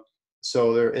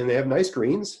 So they have nice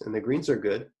greens, and the greens are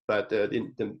good. But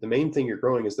the main thing you're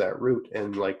growing is that root,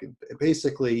 and like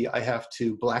basically, I have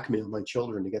to blackmail my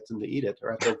children to get them to eat it,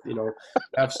 or have to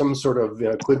have some sort of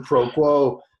quid pro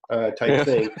quo type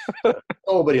thing.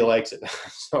 Nobody likes it,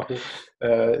 so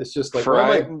it's just like,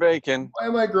 fry it and bacon. Why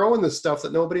am I growing this stuff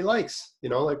that nobody likes?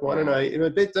 Like, why don't I?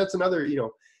 That's another.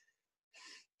 If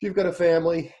you've got a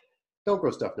family, don't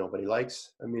grow stuff nobody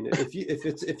likes. I mean,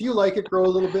 if you like it, grow a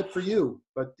little bit for you.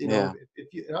 But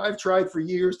I've tried for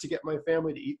years to get my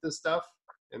family to eat this stuff,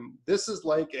 and this is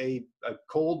like a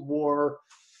Cold War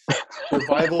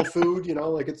survival food.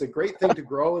 Like, it's a great thing to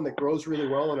grow, and that grows really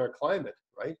well in our climate,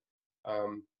 right?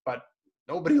 But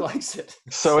nobody likes it.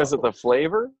 So is it the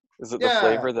flavor? Is it the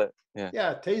flavor that?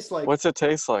 Yeah, it tastes like. What's it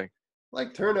taste like?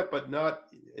 Like turnip, but not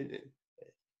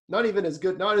even as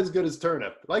good. Not as good as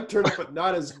turnip. Like turnip, but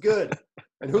not as good.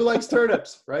 And who likes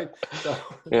turnips, right? So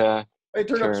yeah,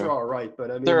 turnips are all right,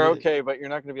 but I mean they're okay. But you're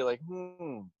not going to be like,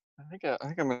 I think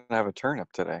I'm going to have a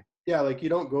turnip today. Yeah, like you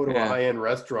don't go to a high-end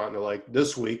restaurant and they're like,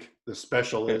 this week the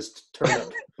special is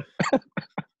turnip,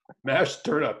 mashed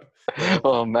turnip.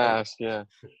 Oh, mashed, yeah.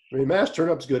 I mean, mashed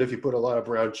turnip's good if you put a lot of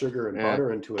brown sugar and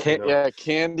butter into it. Yeah,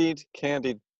 candied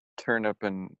turnip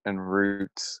and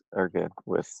roots are good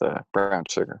with brown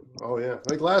sugar. Oh yeah,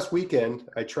 like last weekend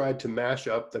I tried to mash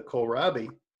up the kohlrabi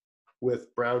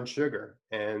with brown sugar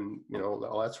and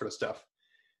all that sort of stuff,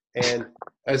 and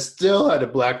I still had to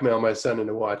blackmail my son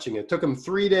into watching it. It took him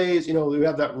 3 days. We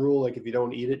have that rule, like if you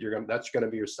don't eat it, that's gonna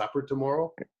be your supper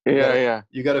tomorrow.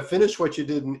 You got to finish what you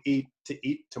didn't eat to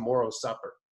eat tomorrow's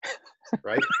supper,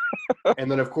 right? And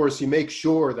then of course you make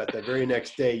sure that the very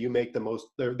next day you make the most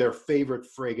their favorite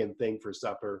friggin' thing for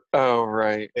supper. Oh,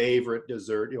 right. Favorite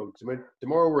dessert.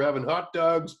 Tomorrow we're having hot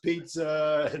dogs,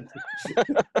 pizza, and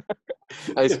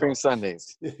ice cream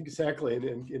sundaes. Exactly,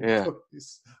 and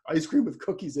ice cream with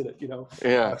cookies in it.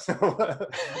 Yeah. So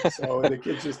and the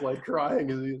kid's just like crying,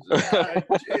 and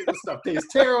this stuff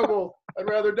tastes terrible. I'd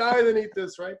rather die than eat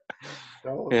this, right?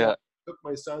 So I took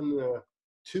my son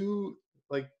two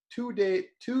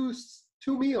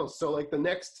meals. So like the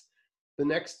next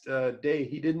day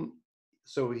he didn't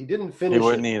finish. He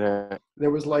wouldn't eat it. There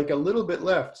was like a little bit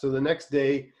left. So the next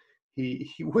day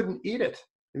he wouldn't eat it.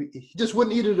 He just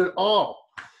wouldn't eat it at all.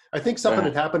 I think something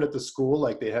had happened at the school,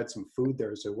 like they had some food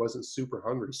there, so he wasn't super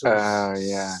hungry. So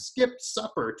he skipped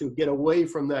supper to get away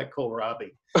from that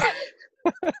kohlrabi.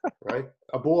 Right?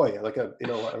 A boy, like an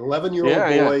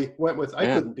 11-year-old boy went with. I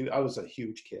couldn't do. I was a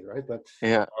huge kid, right? But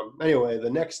anyway, the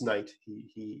next night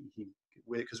he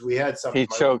because we had something. He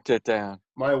choked it down.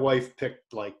 My wife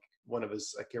picked like one of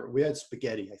his. We had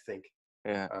spaghetti, I think.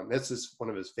 Yeah. This is one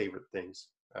of his favorite things.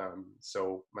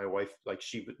 So my wife, like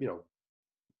she,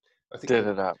 I think did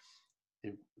it up.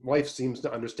 Wife seems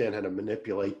to understand how to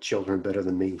manipulate children better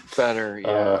than me. Better,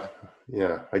 yeah.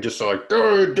 Yeah. I just saw like,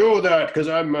 don't do that because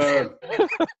I'm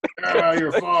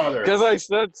your father. Because I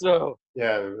said so.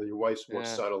 Yeah, your wife's more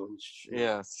subtle and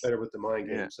better with the mind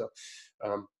game. Yeah. So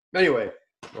anyway,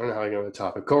 I don't know how I get on the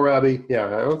topic. Kohlrabi, I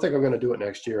don't think I'm going to do it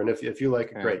next year. And if you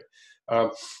like it, great.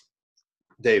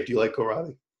 Dave, do you like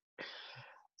kohlrabi?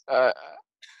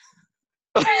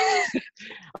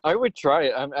 I would try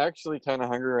it. I'm actually kind of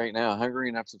hungry right now. Hungry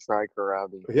enough to try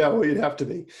kohlrabi. Yeah, well, you'd have to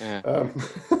be. Yeah.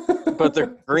 But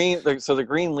the green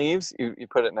leaves, you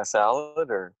put it in a salad,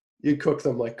 or you cook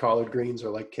them like collard greens or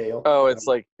like kale. Oh, it's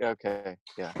like okay,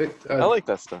 yeah. I like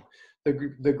that stuff.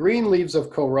 The green leaves of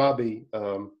kohlrabi,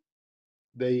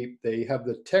 they have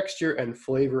the texture and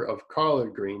flavor of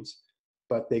collard greens,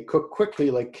 but they cook quickly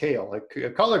like kale. Like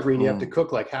a collard green, you have to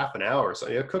cook like half an hour. So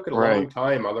you cook it a long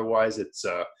time. Otherwise, it's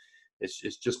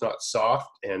just not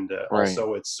soft, and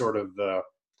also it's sort of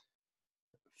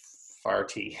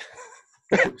farty.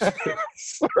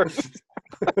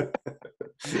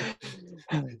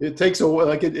 It takes a while.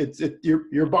 Like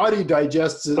your body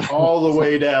digests it all the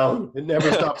way down. It never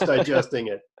stops digesting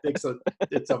it. It's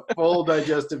a full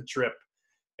digestive trip.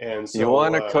 And you so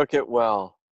want to cook it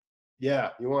well. Yeah,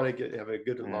 you want to have a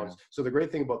good long. So the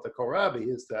great thing about the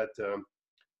kohlrabi is that the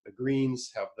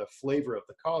greens have the flavor of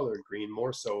the collard green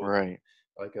more so. Right.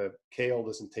 Like a kale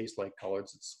doesn't taste like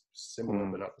collards; it's similar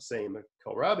but not the same. The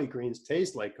kohlrabi greens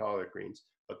taste like collard greens,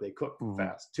 but they cook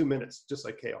fast, 2 minutes, just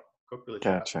like kale, cook really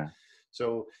fast.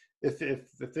 So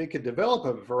if they could develop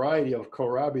a variety of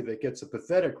kohlrabi that gets a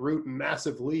pathetic root and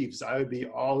massive leaves, I would be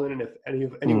all in. And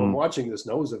if anyone watching this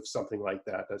knows of something like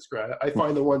that, that's great. I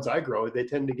find the ones I grow, they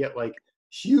tend to get like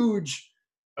huge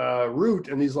root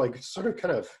and these like sort of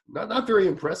kind of not very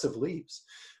impressive leaves.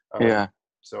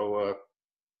 So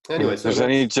anyway, if there's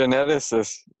any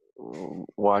geneticists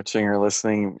watching or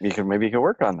listening, you can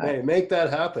work on that. Hey, make that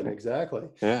happen. Exactly.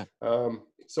 Yeah.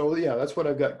 So yeah, that's what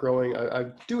I've got growing. I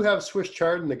do have Swiss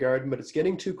chard in the garden, but it's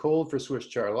getting too cold for Swiss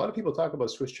chard. A lot of people talk about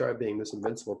Swiss chard being this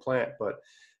invincible plant, but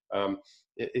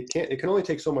it can only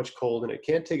take so much cold, and it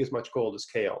can't take as much cold as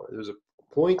kale. There's a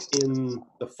point in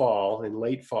the fall, in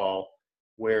late fall,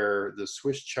 where the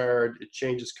Swiss chard, it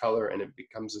changes color and it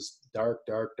becomes this dark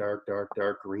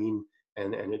green,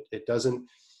 and it doesn't,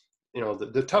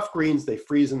 the tough greens, they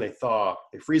freeze and they thaw.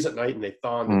 They freeze at night and they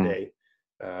thaw in the day.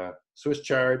 Swiss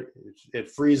chard, it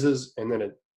freezes and then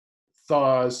it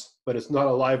thaws, but it's not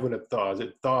alive when it thaws.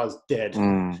 It thaws dead.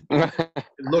 It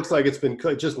looks like it's been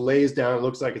cooked. It just lays down. It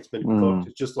looks like it's been cooked.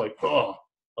 It's just like,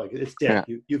 like it's dead.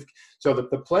 Yeah. So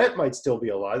the plant might still be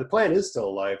alive. The plant is still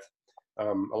alive. A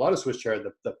lot of Swiss chard,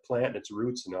 the plant and its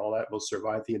roots and all that will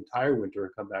survive the entire winter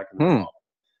and come back in the fall.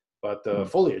 But the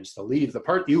foliage, the leaves, the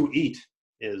part you eat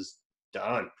is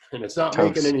done, and it's not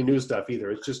making any new stuff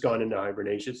either. It's just gone into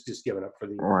hibernation. It's just given up for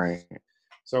the year. Right.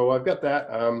 So I've got that.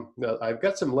 I've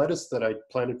got some lettuce that I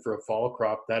planted for a fall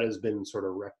crop that has been sort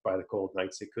of wrecked by the cold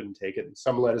nights. It couldn't take it. And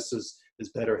some lettuce is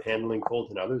better handling cold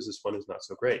than others. This one is not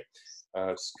so great.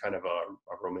 It's kind of a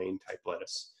romaine type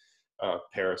lettuce,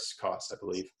 Paris Cos, I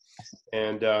believe,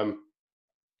 and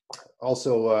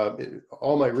also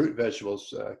all my root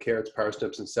vegetables, carrots,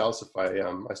 parsnips, and salsify.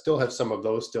 I still have some of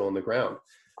those still in the ground.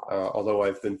 Although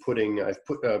I've put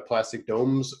plastic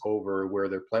domes over where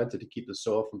they're planted to keep the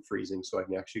soil from freezing, so I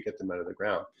can actually get them out of the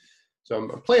ground. So I'm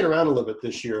playing around a little bit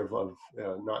this year of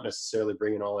not necessarily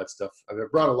bringing all that stuff. I've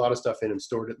brought a lot of stuff in and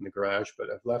stored it in the garage, but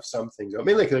I've left some things out,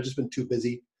 mainly because I've just been too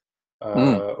busy,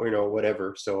 or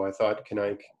whatever. So I thought, can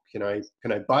I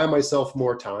buy myself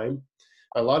more time?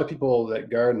 A lot of people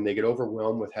that garden, they get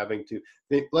overwhelmed with having to.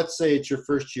 Let's say it's your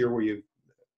first year where you've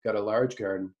got a large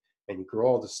garden and you grow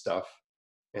all this stuff.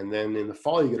 And then in the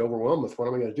fall, you get overwhelmed with what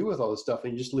am I going to do with all this stuff?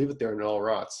 And you just leave it there and it all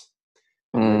rots.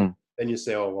 And then you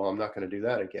say, oh, well, I'm not going to do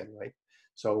that again, right?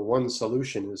 So one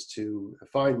solution is to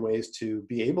find ways to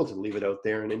be able to leave it out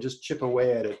there and then just chip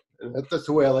away at it. And that's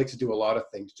the way I like to do a lot of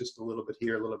things, just a little bit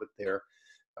here, a little bit there.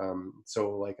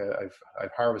 So like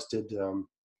I've harvested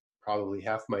probably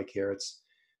half my carrots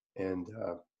and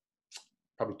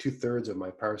probably 2/3 of my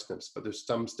parsnips, but there's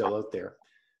some still out there.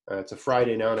 It's a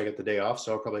Friday now and I get the day off,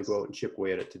 so I'll probably go out and chip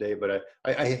away at it today. But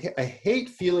I hate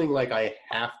feeling like I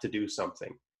have to do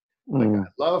something. Like I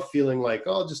love feeling like,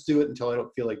 oh, I'll just do it until I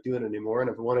don't feel like doing it anymore. And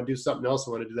if I want to do something else,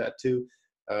 I want to do that too.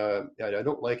 I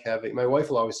don't like having, my wife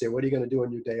will always say, what are you going to do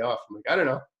on your day off? I'm like, I don't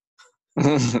know.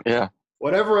 Yeah.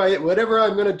 Whatever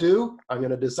I'm going to do, I'm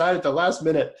going to decide at the last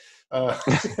minute. Whatever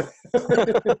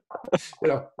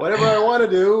I want to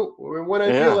do when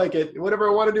I feel like it. Whatever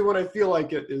I want to do when I feel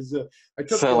like it is. I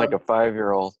took sound like a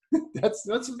 5-year-old. That's.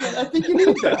 I think you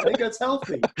need that. I think that's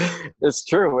healthy. It's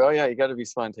true. Well, yeah, you got to be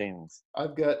spontaneous.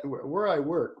 I've got where I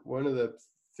work. One of the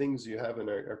things you have in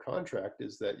our contract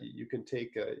is that you can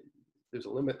take. There's a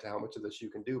limit to how much of this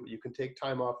you can do, but you can take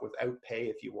time off without pay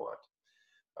if you want.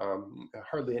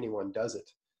 Hardly anyone does it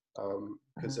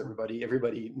because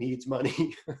everybody needs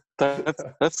money.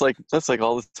 that's like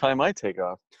all the time I take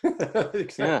off.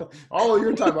 Exactly. Yeah. All of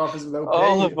your time off is without pay.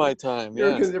 All of my time.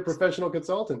 You're a professional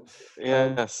consultant.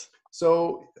 Yes.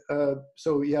 So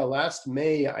yeah, last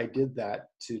May I did that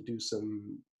to do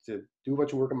a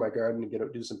bunch of work in my garden and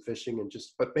do some fishing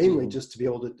but mainly just to be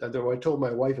able to. Though I told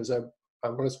my wife is I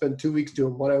want to spend 2 weeks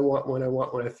doing what I want when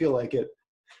I feel like it.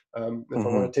 If I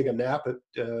want to take a nap at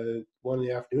 1 in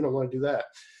the afternoon, I want to do that,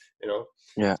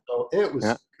 Yeah. So it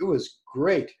was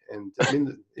great, and I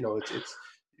mean,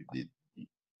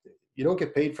 you don't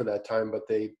get paid for that time, but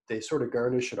they sort of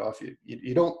garnish it off.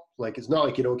 You don't it's not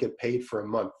like you don't get paid for a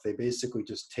month. They basically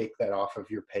just take that off of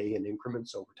your pay in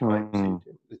increments over time. So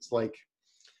it's like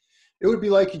it would be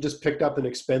like you just picked up an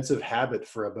expensive habit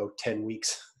for about 10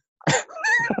 weeks.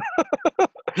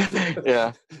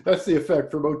 Yeah, that's the effect.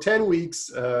 For about 10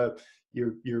 weeks,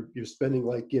 you're spending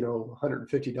like,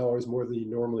 $150 more than you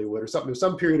normally would, or something. There's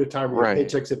some period of time where your Right.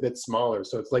 paycheck's a bit smaller,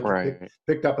 so it's like you Right.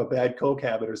 picked up a bad coke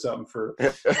habit or something for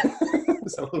a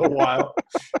little while,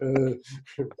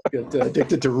 get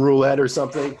addicted to roulette or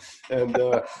something, and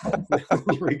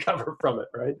you recover from it,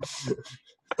 right?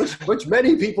 Which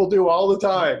many people do all the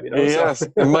time, Yes, so.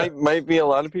 it might be a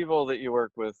lot of people that you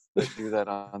work with that do that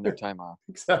on their time off.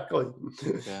 Exactly.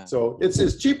 Yeah. So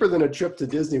it's cheaper than a trip to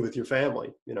Disney with your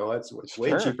family. It's way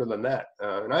Sure. cheaper than that.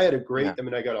 And I had a great,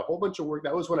 Yeah. I got a whole bunch of work.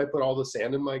 That was when I put all the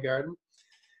sand in my garden.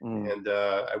 And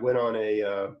I went on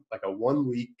a 1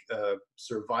 week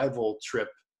survival trip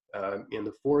in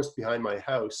the forest behind my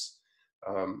house.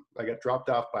 I got dropped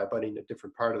off by a buddy in a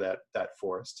different part of that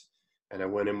forest. And I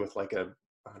went in with like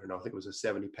I don't know, I think it was a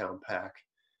 70-pound pack.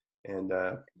 And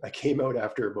I came out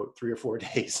after about 3 or 4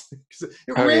 days because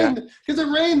it rained. Because it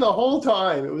rained the whole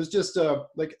time. It was just I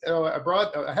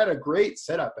had a great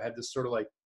setup. I had this sort of like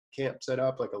camp set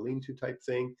up, like a lean-to type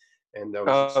thing. And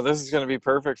this is going to be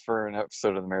perfect for an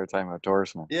episode of the Maritime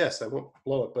Outdoorsman. Yes, I won't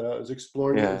blow it, but I was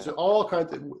exploring. Yeah. It was all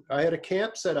kinds of. I had a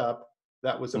camp set up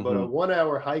that was about a 1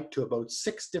 hour hike to about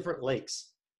 6 different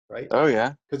lakes. Right. Oh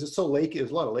yeah. Because it's so lakey.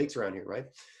 There's a lot of lakes around here, right?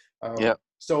 Yeah.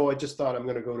 So I just thought I'm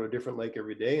going to go to a different lake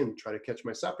every day and try to catch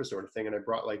my supper, sort of thing. And I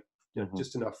brought like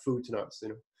just enough food to not,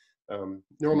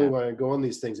 normally when I go on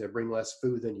these things, I bring less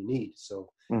food than you need.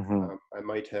 So I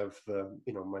might have,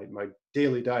 my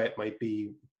daily diet might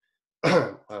be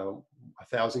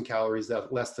 1,000 calories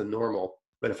less than normal.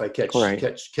 But if I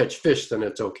catch fish, then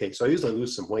it's okay. So I usually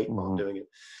lose some weight while I'm doing it.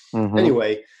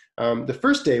 Anyway, the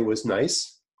first day was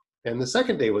nice, and the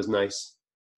second day was nice,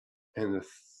 and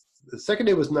the second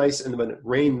day was nice, and then it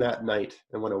rained that night.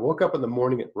 And when I woke up in the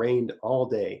morning, it rained all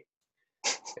day.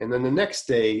 And then the next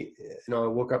day, I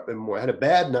woke up and I had a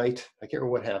bad night. I can't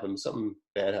remember what happened. Something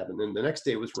bad happened. And the next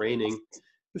day it was raining. It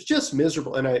was just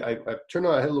miserable. And I turned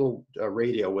on, I had a little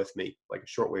radio with me, like a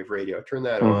shortwave radio. I turned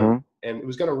that on, and it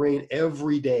was going to rain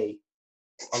every day,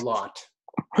 a lot.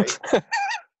 Right?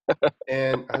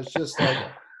 And I was just like,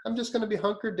 I'm just going to be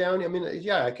hunkered down. I mean,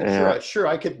 yeah, I could sure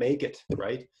I could make it,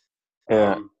 right?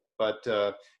 Yeah. But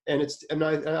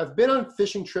I've been on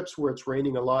fishing trips where it's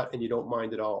raining a lot and you don't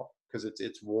mind at all because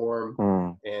it's warm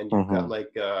and you've got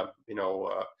like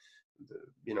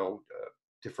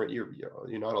different. You're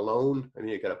not alone. I mean,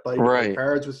 you got a buddy to play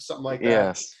cards with, something like that.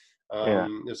 Yes.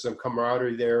 There's some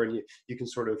camaraderie there, and you can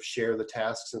sort of share the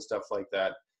tasks and stuff like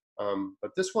that.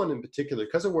 But this one in particular,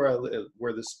 because of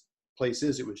where this place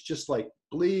is, it was just like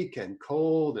bleak and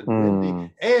cold and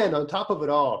windy, and on top of it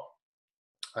all,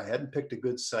 I hadn't picked a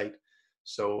good site.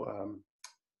 So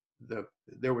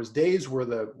there was days where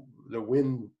the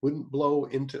wind wouldn't blow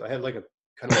into. I had like a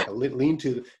kind of like a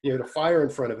lean-to, had a fire in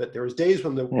front of it. There was days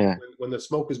when the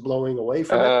smoke was blowing away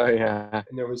from it.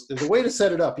 And there's a way to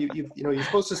set it up. You're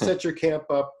supposed to set your camp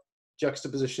up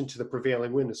juxtaposition to the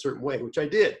prevailing wind a certain way, which I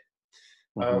did.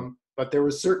 But there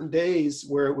were certain days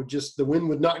where it would the wind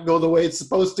would not go the way it's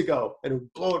supposed to go, and it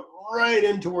would blow it right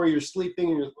into where you're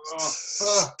sleeping, and you're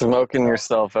smoking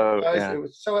yourself out.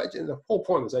 The whole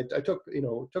point was I took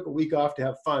a week off to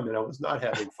have fun, and I was not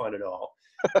having fun at all.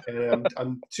 And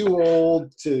I'm too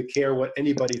old to care what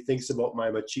anybody thinks about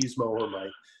my machismo or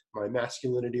my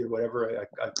masculinity or whatever.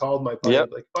 I called my buddy,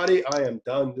 like, buddy, I am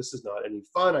done. This is not any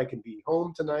fun. I can be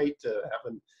home tonight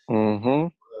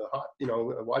having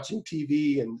watching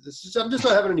TV, and I'm just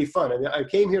not having any fun. I mean, I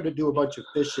came here to do a bunch of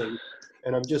fishing,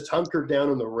 and I'm just hunkered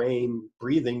down in the rain,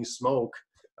 breathing smoke,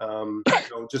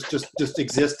 just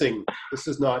existing. This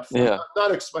is not fun.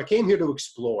 I came here to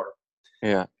explore.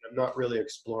 Yeah, I'm not really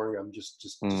exploring. I'm just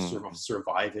sort of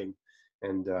surviving.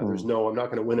 And I'm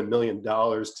not going to win $1 million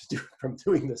from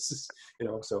doing this,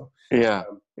 So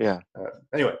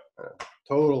anyway,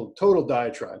 total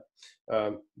diatribe.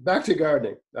 Back to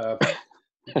gardening.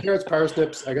 Carrots,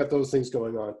 parsnips, I got those things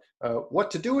going on. What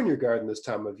to do in your garden this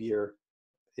time of year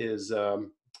is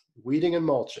weeding and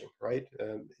mulching, right?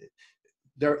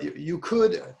 You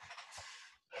could.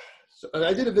 So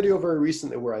I did a video very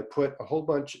recently where I put a whole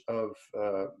bunch of.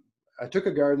 I took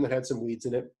a garden that had some weeds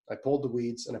in it. I pulled the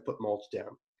weeds and I put mulch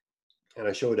down, and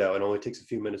I showed how it only takes a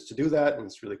few minutes to do that, and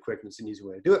it's really quick and it's an easy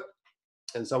way to do it.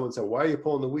 And someone said, "Why are you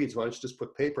pulling the weeds? Why don't you just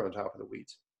put paper on top of the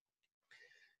weeds?"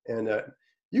 And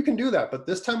you can do that, but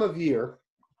this time of year,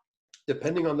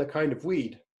 depending on the kind of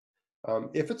weed,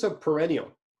 if it's a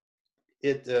perennial,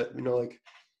 like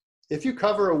if you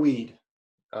cover a weed,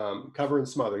 cover and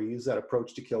smother, you use that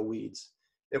approach to kill weeds.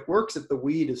 It works if the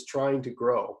weed is trying to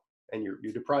grow and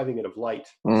you're depriving it of light.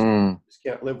 So you just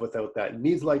can't live without that. It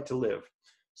needs light to live.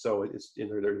 So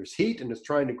there's heat and it's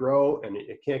trying to grow and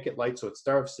it can't get light, so it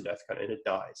starves to death and it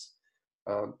dies.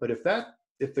 But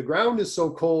if the ground is so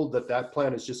cold that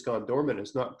plant has just gone dormant,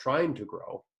 it's not trying to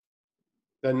grow,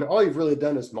 then all you've really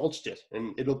done is mulched it,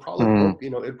 and it'll probably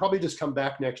it'll probably just come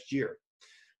back next year.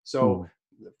 So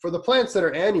for the plants that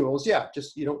are annuals, you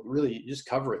just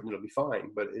cover it and it'll be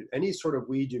fine. But any sort of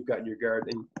weed you've got in your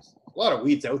garden, a lot of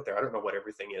weeds out there, I don't know what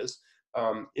everything is.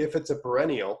 If it's a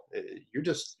perennial,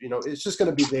 it's just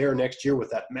going to be there next year with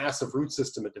that massive root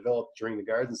system it developed during the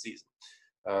garden season.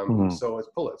 So let's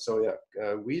pull it. So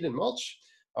weed and mulch.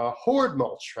 Hoard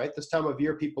mulch, right? This time of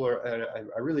year, people are,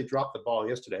 I really dropped the ball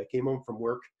yesterday. I came home from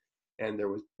work and there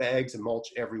was bags of mulch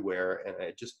everywhere. And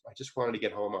I just wanted to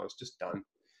get home. I was just done.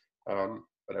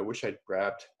 But I wish I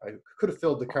could have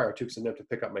filled the car too, because I didn't have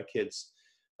to pick up my kids.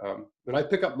 When I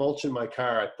pick up mulch in my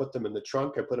car, I put them in the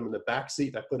trunk, I put them in the back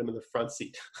seat, I put them in the front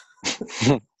seat.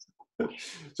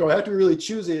 So I have to really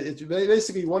choose it. It's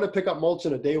basically, you want to pick up mulch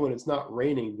in a day when it's not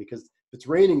raining, because if it's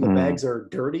raining, the bags are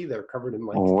dirty. They're covered in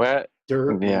wet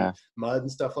dirt and mud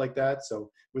and stuff like that.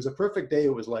 So it was a perfect day.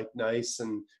 It was nice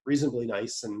and reasonably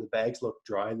nice, and the bags looked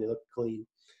dry and they looked clean.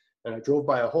 And I drove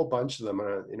by a whole bunch of them.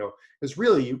 Because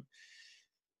really,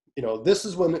 this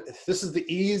is the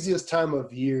easiest time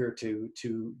of year to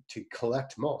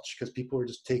collect mulch, because people are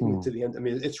just taking it to the end. I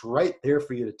mean, it's right there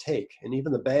for you to take, and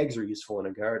even the bags are useful in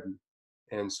a garden.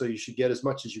 And so you should get as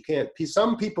much as you can.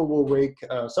 Some people will rake.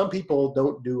 Some people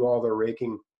don't do all their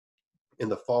raking in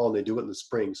the fall, and they do it in the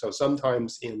spring. So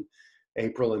sometimes in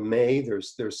April and May,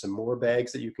 there's some more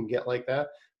bags that you can get like that.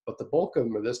 But the bulk of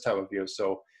them are this time of year.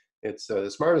 So it's the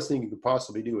smartest thing you could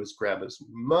possibly do is grab as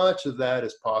much of that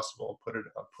as possible, put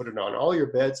it on all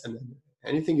your beds, and then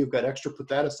anything you've got extra, put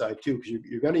that aside too, because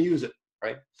you're going to use it,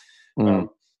 right?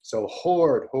 So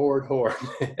hoard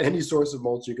any source of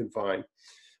mulch you can find.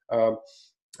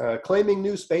 Claiming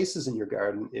new spaces in your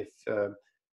garden. If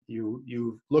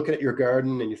you look at your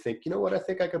garden and you think, you know what, I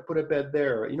think I could put a bed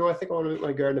there. Or, I think I want to make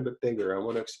my garden a bit bigger. I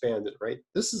want to expand it, right?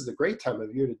 This is the great time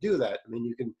of year to do that. I mean,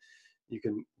 you can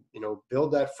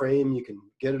build that frame, you can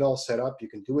get it all set up, you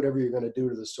can do whatever you're going to do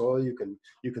to the soil, you can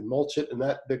mulch it, and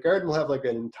that the garden will have like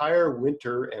an entire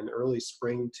winter and early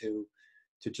spring to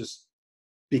just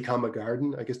become a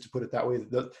garden, I guess, to put it that way.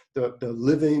 The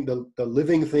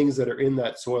living things that are in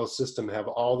that soil system have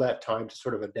all that time to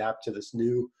sort of adapt to this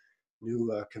new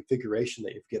configuration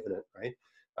that you've given it, right?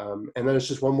 And then it's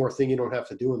just one more thing you don't have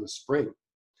to do in the spring,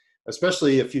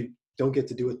 especially if you don't get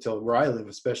to do it till where I live,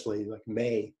 especially like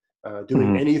May.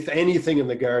 Doing anything in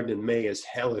the garden in May is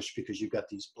hellish, because you've got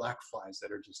these black flies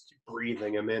that are just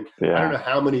breathing them in. I don't know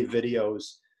how many videos,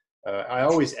 I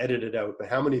always edit it out, but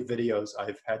how many videos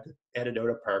I've had to edit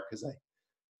out apart because I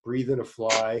breathe in a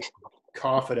fly,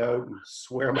 cough it out, and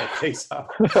swear my face off.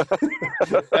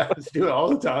 I just do it all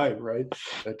the time, right?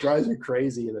 It drives me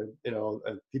crazy,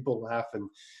 and people laugh and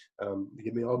they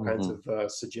give me all kinds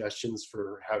of suggestions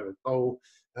for how to,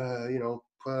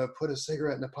 put a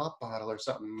cigarette in a pop bottle or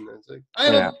something. It's like, I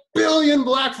have a billion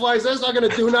black flies. That's not going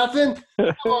to do nothing.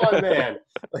 Come on, man.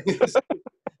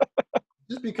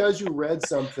 Just because you read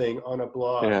something on a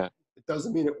blog, it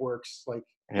doesn't mean it works. Like,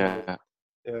 when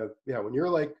you're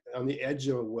like on the edge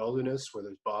of a wilderness where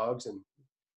there's bogs and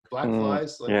black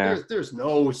flies, there's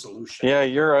no solution. Yeah,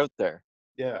 you're out there.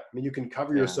 Yeah, I mean, you can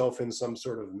cover yourself in some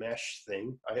sort of mesh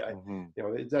thing.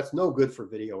 That's no good for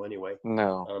video anyway.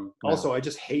 No. Also, I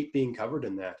just hate being covered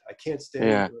in that. I can't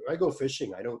stand. I go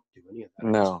fishing, I don't do any of that.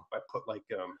 No. I put like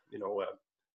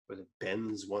was it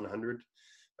Ben's 100?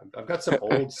 I've got some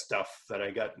old stuff that I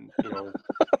got.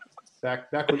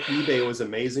 Back when eBay was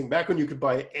amazing. Back when you could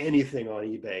buy anything on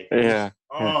eBay. It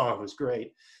was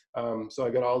great. So I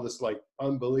got all this like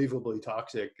unbelievably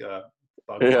toxic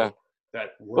bug.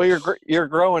 That works. Well, you're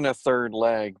growing a third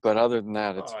leg, but other than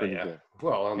that, it's pretty good.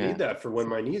 Well, I'll need that for when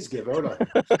my knees give out on me.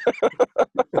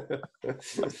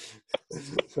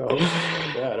 So,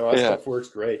 that stuff works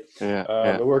great.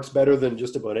 It works better than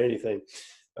just about anything.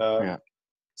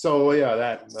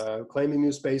 So, claiming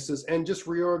new spaces and just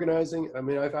reorganizing. I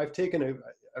mean, I've taken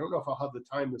I don't know if I'll have the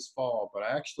time this fall, but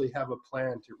I actually have a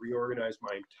plan to reorganize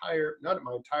not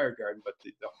my entire garden, but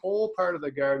the whole part of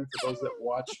the garden, for those that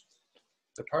watch,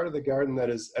 the part of the garden that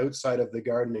is outside of the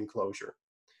garden enclosure.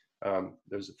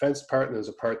 There's a fenced part and there's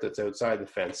a part that's outside the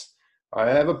fence. I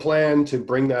have a plan to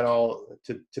bring that all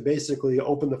to basically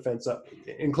open the fence up,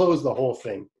 enclose the whole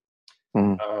thing,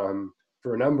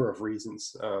 for a number of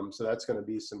reasons. So that's going to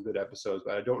be some good episodes,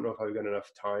 but I don't know if I've got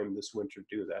enough time this winter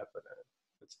to do that.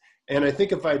 And I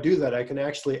think if I do that, I can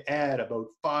actually add about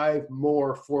 5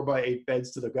 more 4x8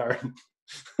 beds to the garden.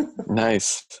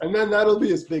 Nice. And then that'll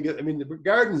be as big. The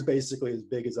garden's basically as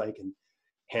big as I can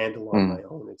handle on my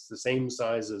own. It's the same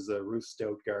size as the Ruth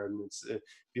Stout garden. It's if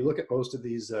you look at most of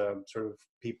these sort of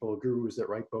people, gurus that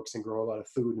write books and grow a lot of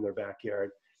food in their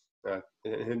backyard,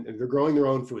 and they're growing their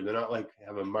own food. They're not like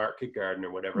have a market garden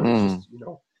or whatever. They're just,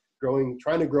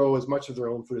 trying to grow as much of their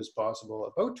own food as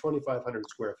possible. About 2,500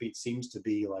 square feet seems to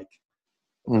be like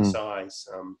the size.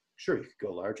 Sure, you could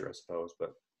go larger, I suppose,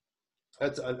 but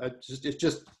that's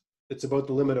it's about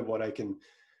the limit of what I can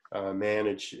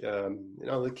manage.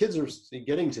 The kids are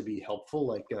getting to be helpful.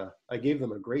 Like I gave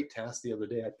them a great task the other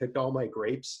day. I picked all my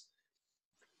grapes,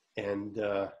 and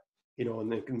in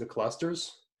the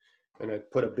clusters, and I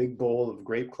put a big bowl of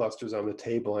grape clusters on the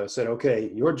table. And I said,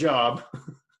 "Okay, your job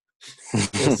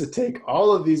is to take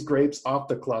all of these grapes off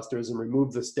the clusters and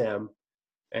remove the stem,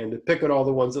 and to pick out all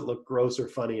the ones that look gross or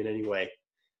funny in any way."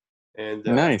 And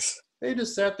nice. They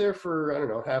just sat there for, I don't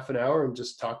know, half an hour and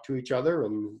just talked to each other.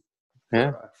 And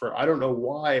for I don't know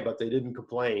why, but they didn't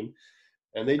complain.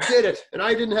 And they did it. And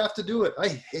I didn't have to do it. I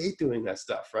hate doing that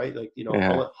stuff, right? Like,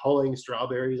 hulling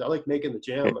strawberries. I like making the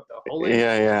jam, but the hulling.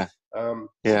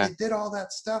 They did all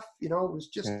that stuff. It was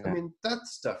just, that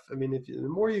stuff. The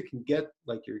more you can get,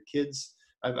 like your kids,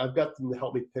 I've got them to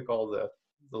help me pick all the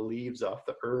leaves off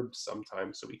the herbs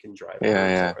sometimes so we can dry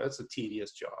them. That's a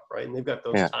tedious job, right? And they've got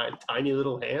those tiny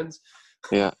little hands.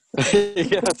 Yeah.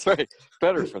 That's right.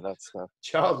 Better for that stuff.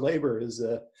 Child labor is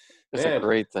it's a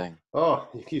great thing. Oh,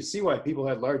 you see why people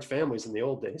had large families in the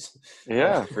old days.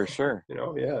 Yeah, for sure. They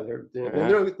don't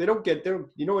get,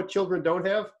 you know what children don't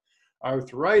have?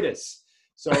 Arthritis.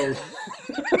 So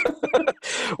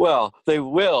well, they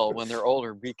will when they're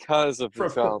older because of the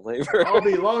child labor. I'll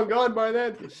be long gone by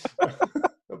then.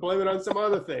 I'll blame it on some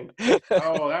other thing.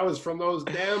 Oh, that was from those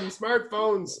damn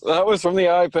smartphones. That was from the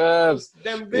iPads. Those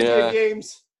damn video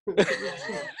games.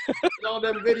 All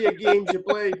them video games you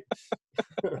played.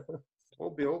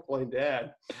 Won't blame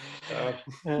Dad.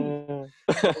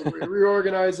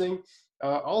 Reorganizing.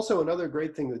 Also, another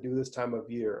great thing to do this time of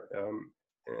year,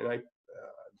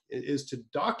 is to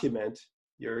document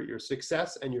your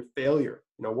success and your failure.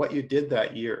 What you did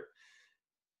that year.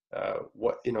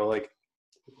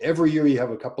 Every year you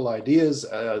have a couple ideas.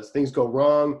 Things go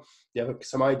wrong. You have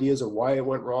some ideas of why it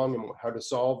went wrong and how to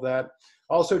solve that.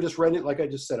 Also, just write it, like I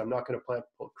just said, I'm not going to plant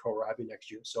kohlrabi next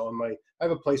year. So I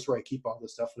have a place where I keep all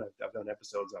this stuff, and I've done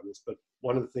episodes on this. But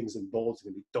one of the things in bold is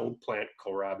going to be, don't plant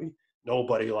kohlrabi.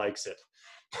 Nobody likes it.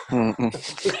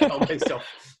 Tell myself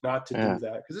not to do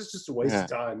that because it's just a waste of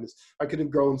time. I could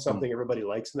have grown something everybody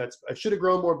likes, and I should have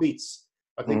grown more beets.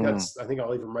 I think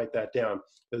I'll even write that down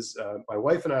because my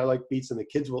wife and I like beets, and the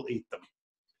kids will eat them.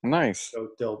 Nice.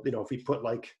 So they'll, if we put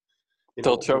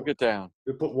they'll choke it down.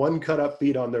 We put one cut up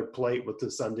beet on their plate with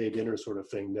the Sunday dinner sort of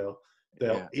thing. They'll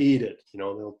eat it.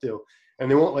 And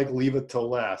they won't leave it till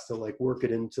last. They'll work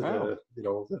it into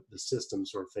the system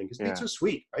sort of thing. Because beets are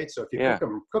sweet, right? So if you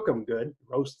cook them good,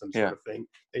 roast them sort of thing,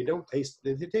 they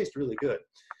taste really good.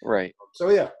 Right.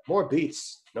 So more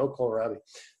beets, no kohlrabi.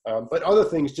 But other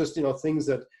things, just, things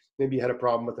that maybe you had a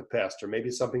problem with a pest, or maybe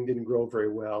something didn't grow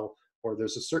very well, or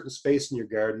there's a certain space in your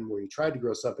garden where you tried to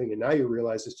grow something and now you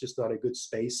realize it's just not a good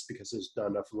space because there's not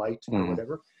enough light or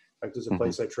whatever. Like there's a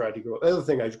place I tried to grow. The other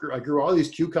thing, I grew all these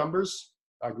cucumbers.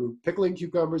 I grew pickling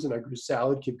cucumbers and I grew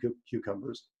salad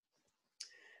cucumbers.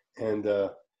 And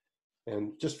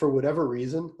just for whatever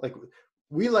reason,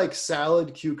 we like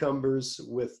salad cucumbers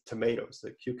with tomatoes,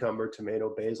 like cucumber,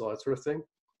 tomato, basil, that sort of thing.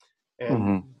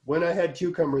 And when I had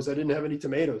cucumbers, I didn't have any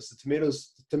tomatoes. The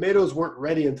tomatoes weren't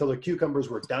ready until the cucumbers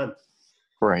were done.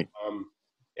 Right.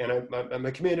 And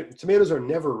my tomatoes are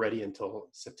never ready until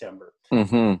September.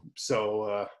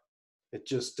 So it's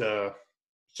just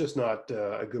not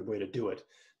a good way to do it.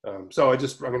 So I'm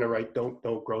going to write,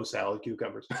 don't grow salad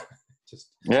cucumbers.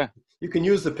 You can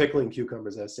use the pickling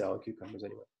cucumbers as salad cucumbers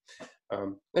anyway.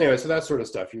 So that sort of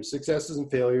stuff, your successes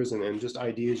and failures and just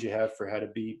ideas you have for how to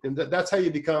be, and that's how you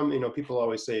become, people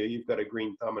always say you've got a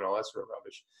green thumb and all that sort of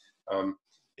rubbish.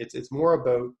 It's more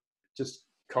about just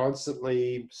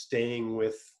constantly staying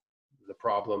with the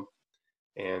problem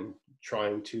and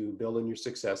trying to build on your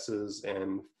successes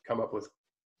and come up with,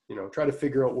 try to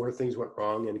figure out where things went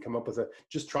wrong and come up with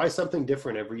just try something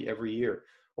different every year.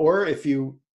 Or if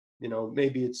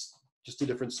maybe it's just a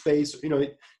different space,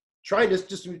 trying to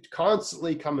just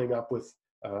constantly coming up with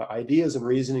ideas and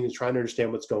reasoning and trying to understand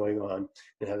what's going on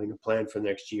and having a plan for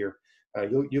next year.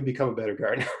 You'll become a better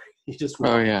gardener. You just will.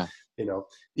 Oh yeah.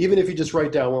 Even if you just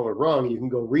write down what went wrong, you can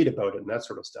go read about it and that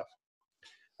sort of stuff.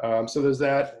 So there's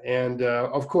that, and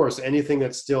of course, anything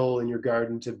that's still in your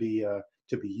garden to be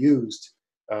used,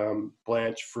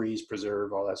 blanch, freeze,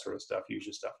 preserve, all that sort of stuff. Use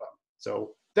your stuff up.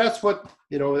 So that's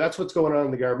what's going on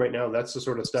in the garden right now. That's the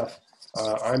sort of stuff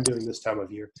I'm doing this time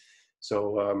of year.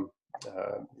 So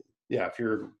if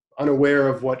you're unaware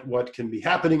of what can be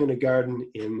happening in a garden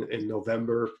in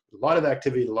November, a lot of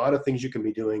activity, a lot of things you can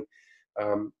be doing.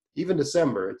 Even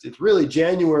December, it's really,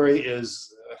 January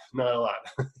is not a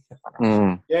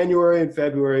lot. January and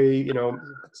February,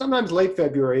 sometimes late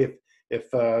February, if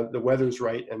the weather's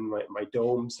right and my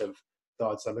domes have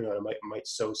thought something on it, might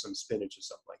sow some spinach or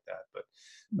something like that. But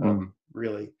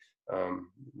really,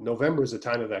 November is a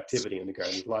time of activity in the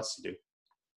garden. There's lots to do.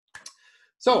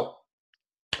 So,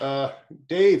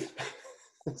 Dave,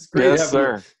 it's great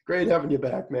great having you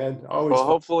back, man. Always. Well,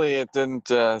 hopefully it didn't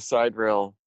side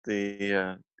rail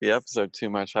the episode too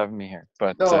much having me here.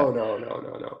 But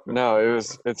no. No,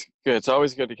 it's good. It's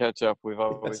always good to catch up. We've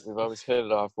always hit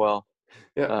it off well.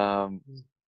 Yeah.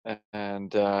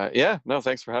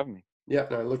 Thanks for having me. Yeah,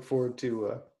 and I look forward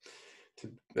to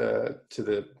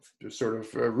the sort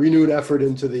of renewed effort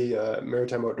into the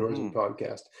Maritime Outdoorsman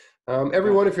podcast.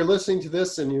 Everyone, if you're listening to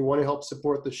this and you want to help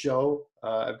support the show,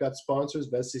 I've got sponsors,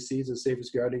 Vessi Seeds and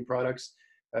Safest Gardening Products.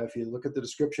 If you look at the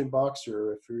description box,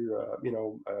 or if you're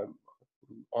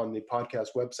on the podcast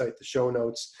website, the show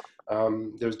notes,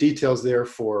 there's details there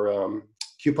for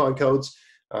coupon codes.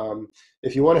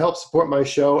 If you want to help support my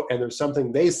show and there's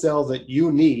something they sell that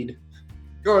you need,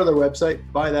 go to their website,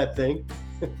 buy that thing,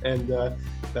 and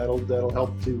that'll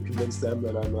help to convince them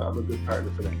that I'm a good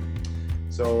partner for them.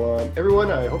 So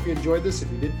everyone, I hope you enjoyed this.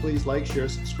 If you did, please like, share,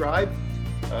 subscribe.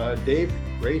 Dave,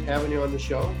 great having you on the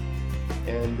show.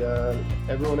 And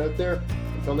everyone out there,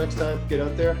 until next time, get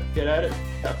out there, get at it,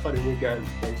 have fun in your garden.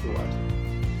 Thanks for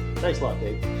watching. Thanks a lot,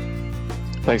 Dave.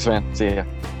 Thanks, man. See ya.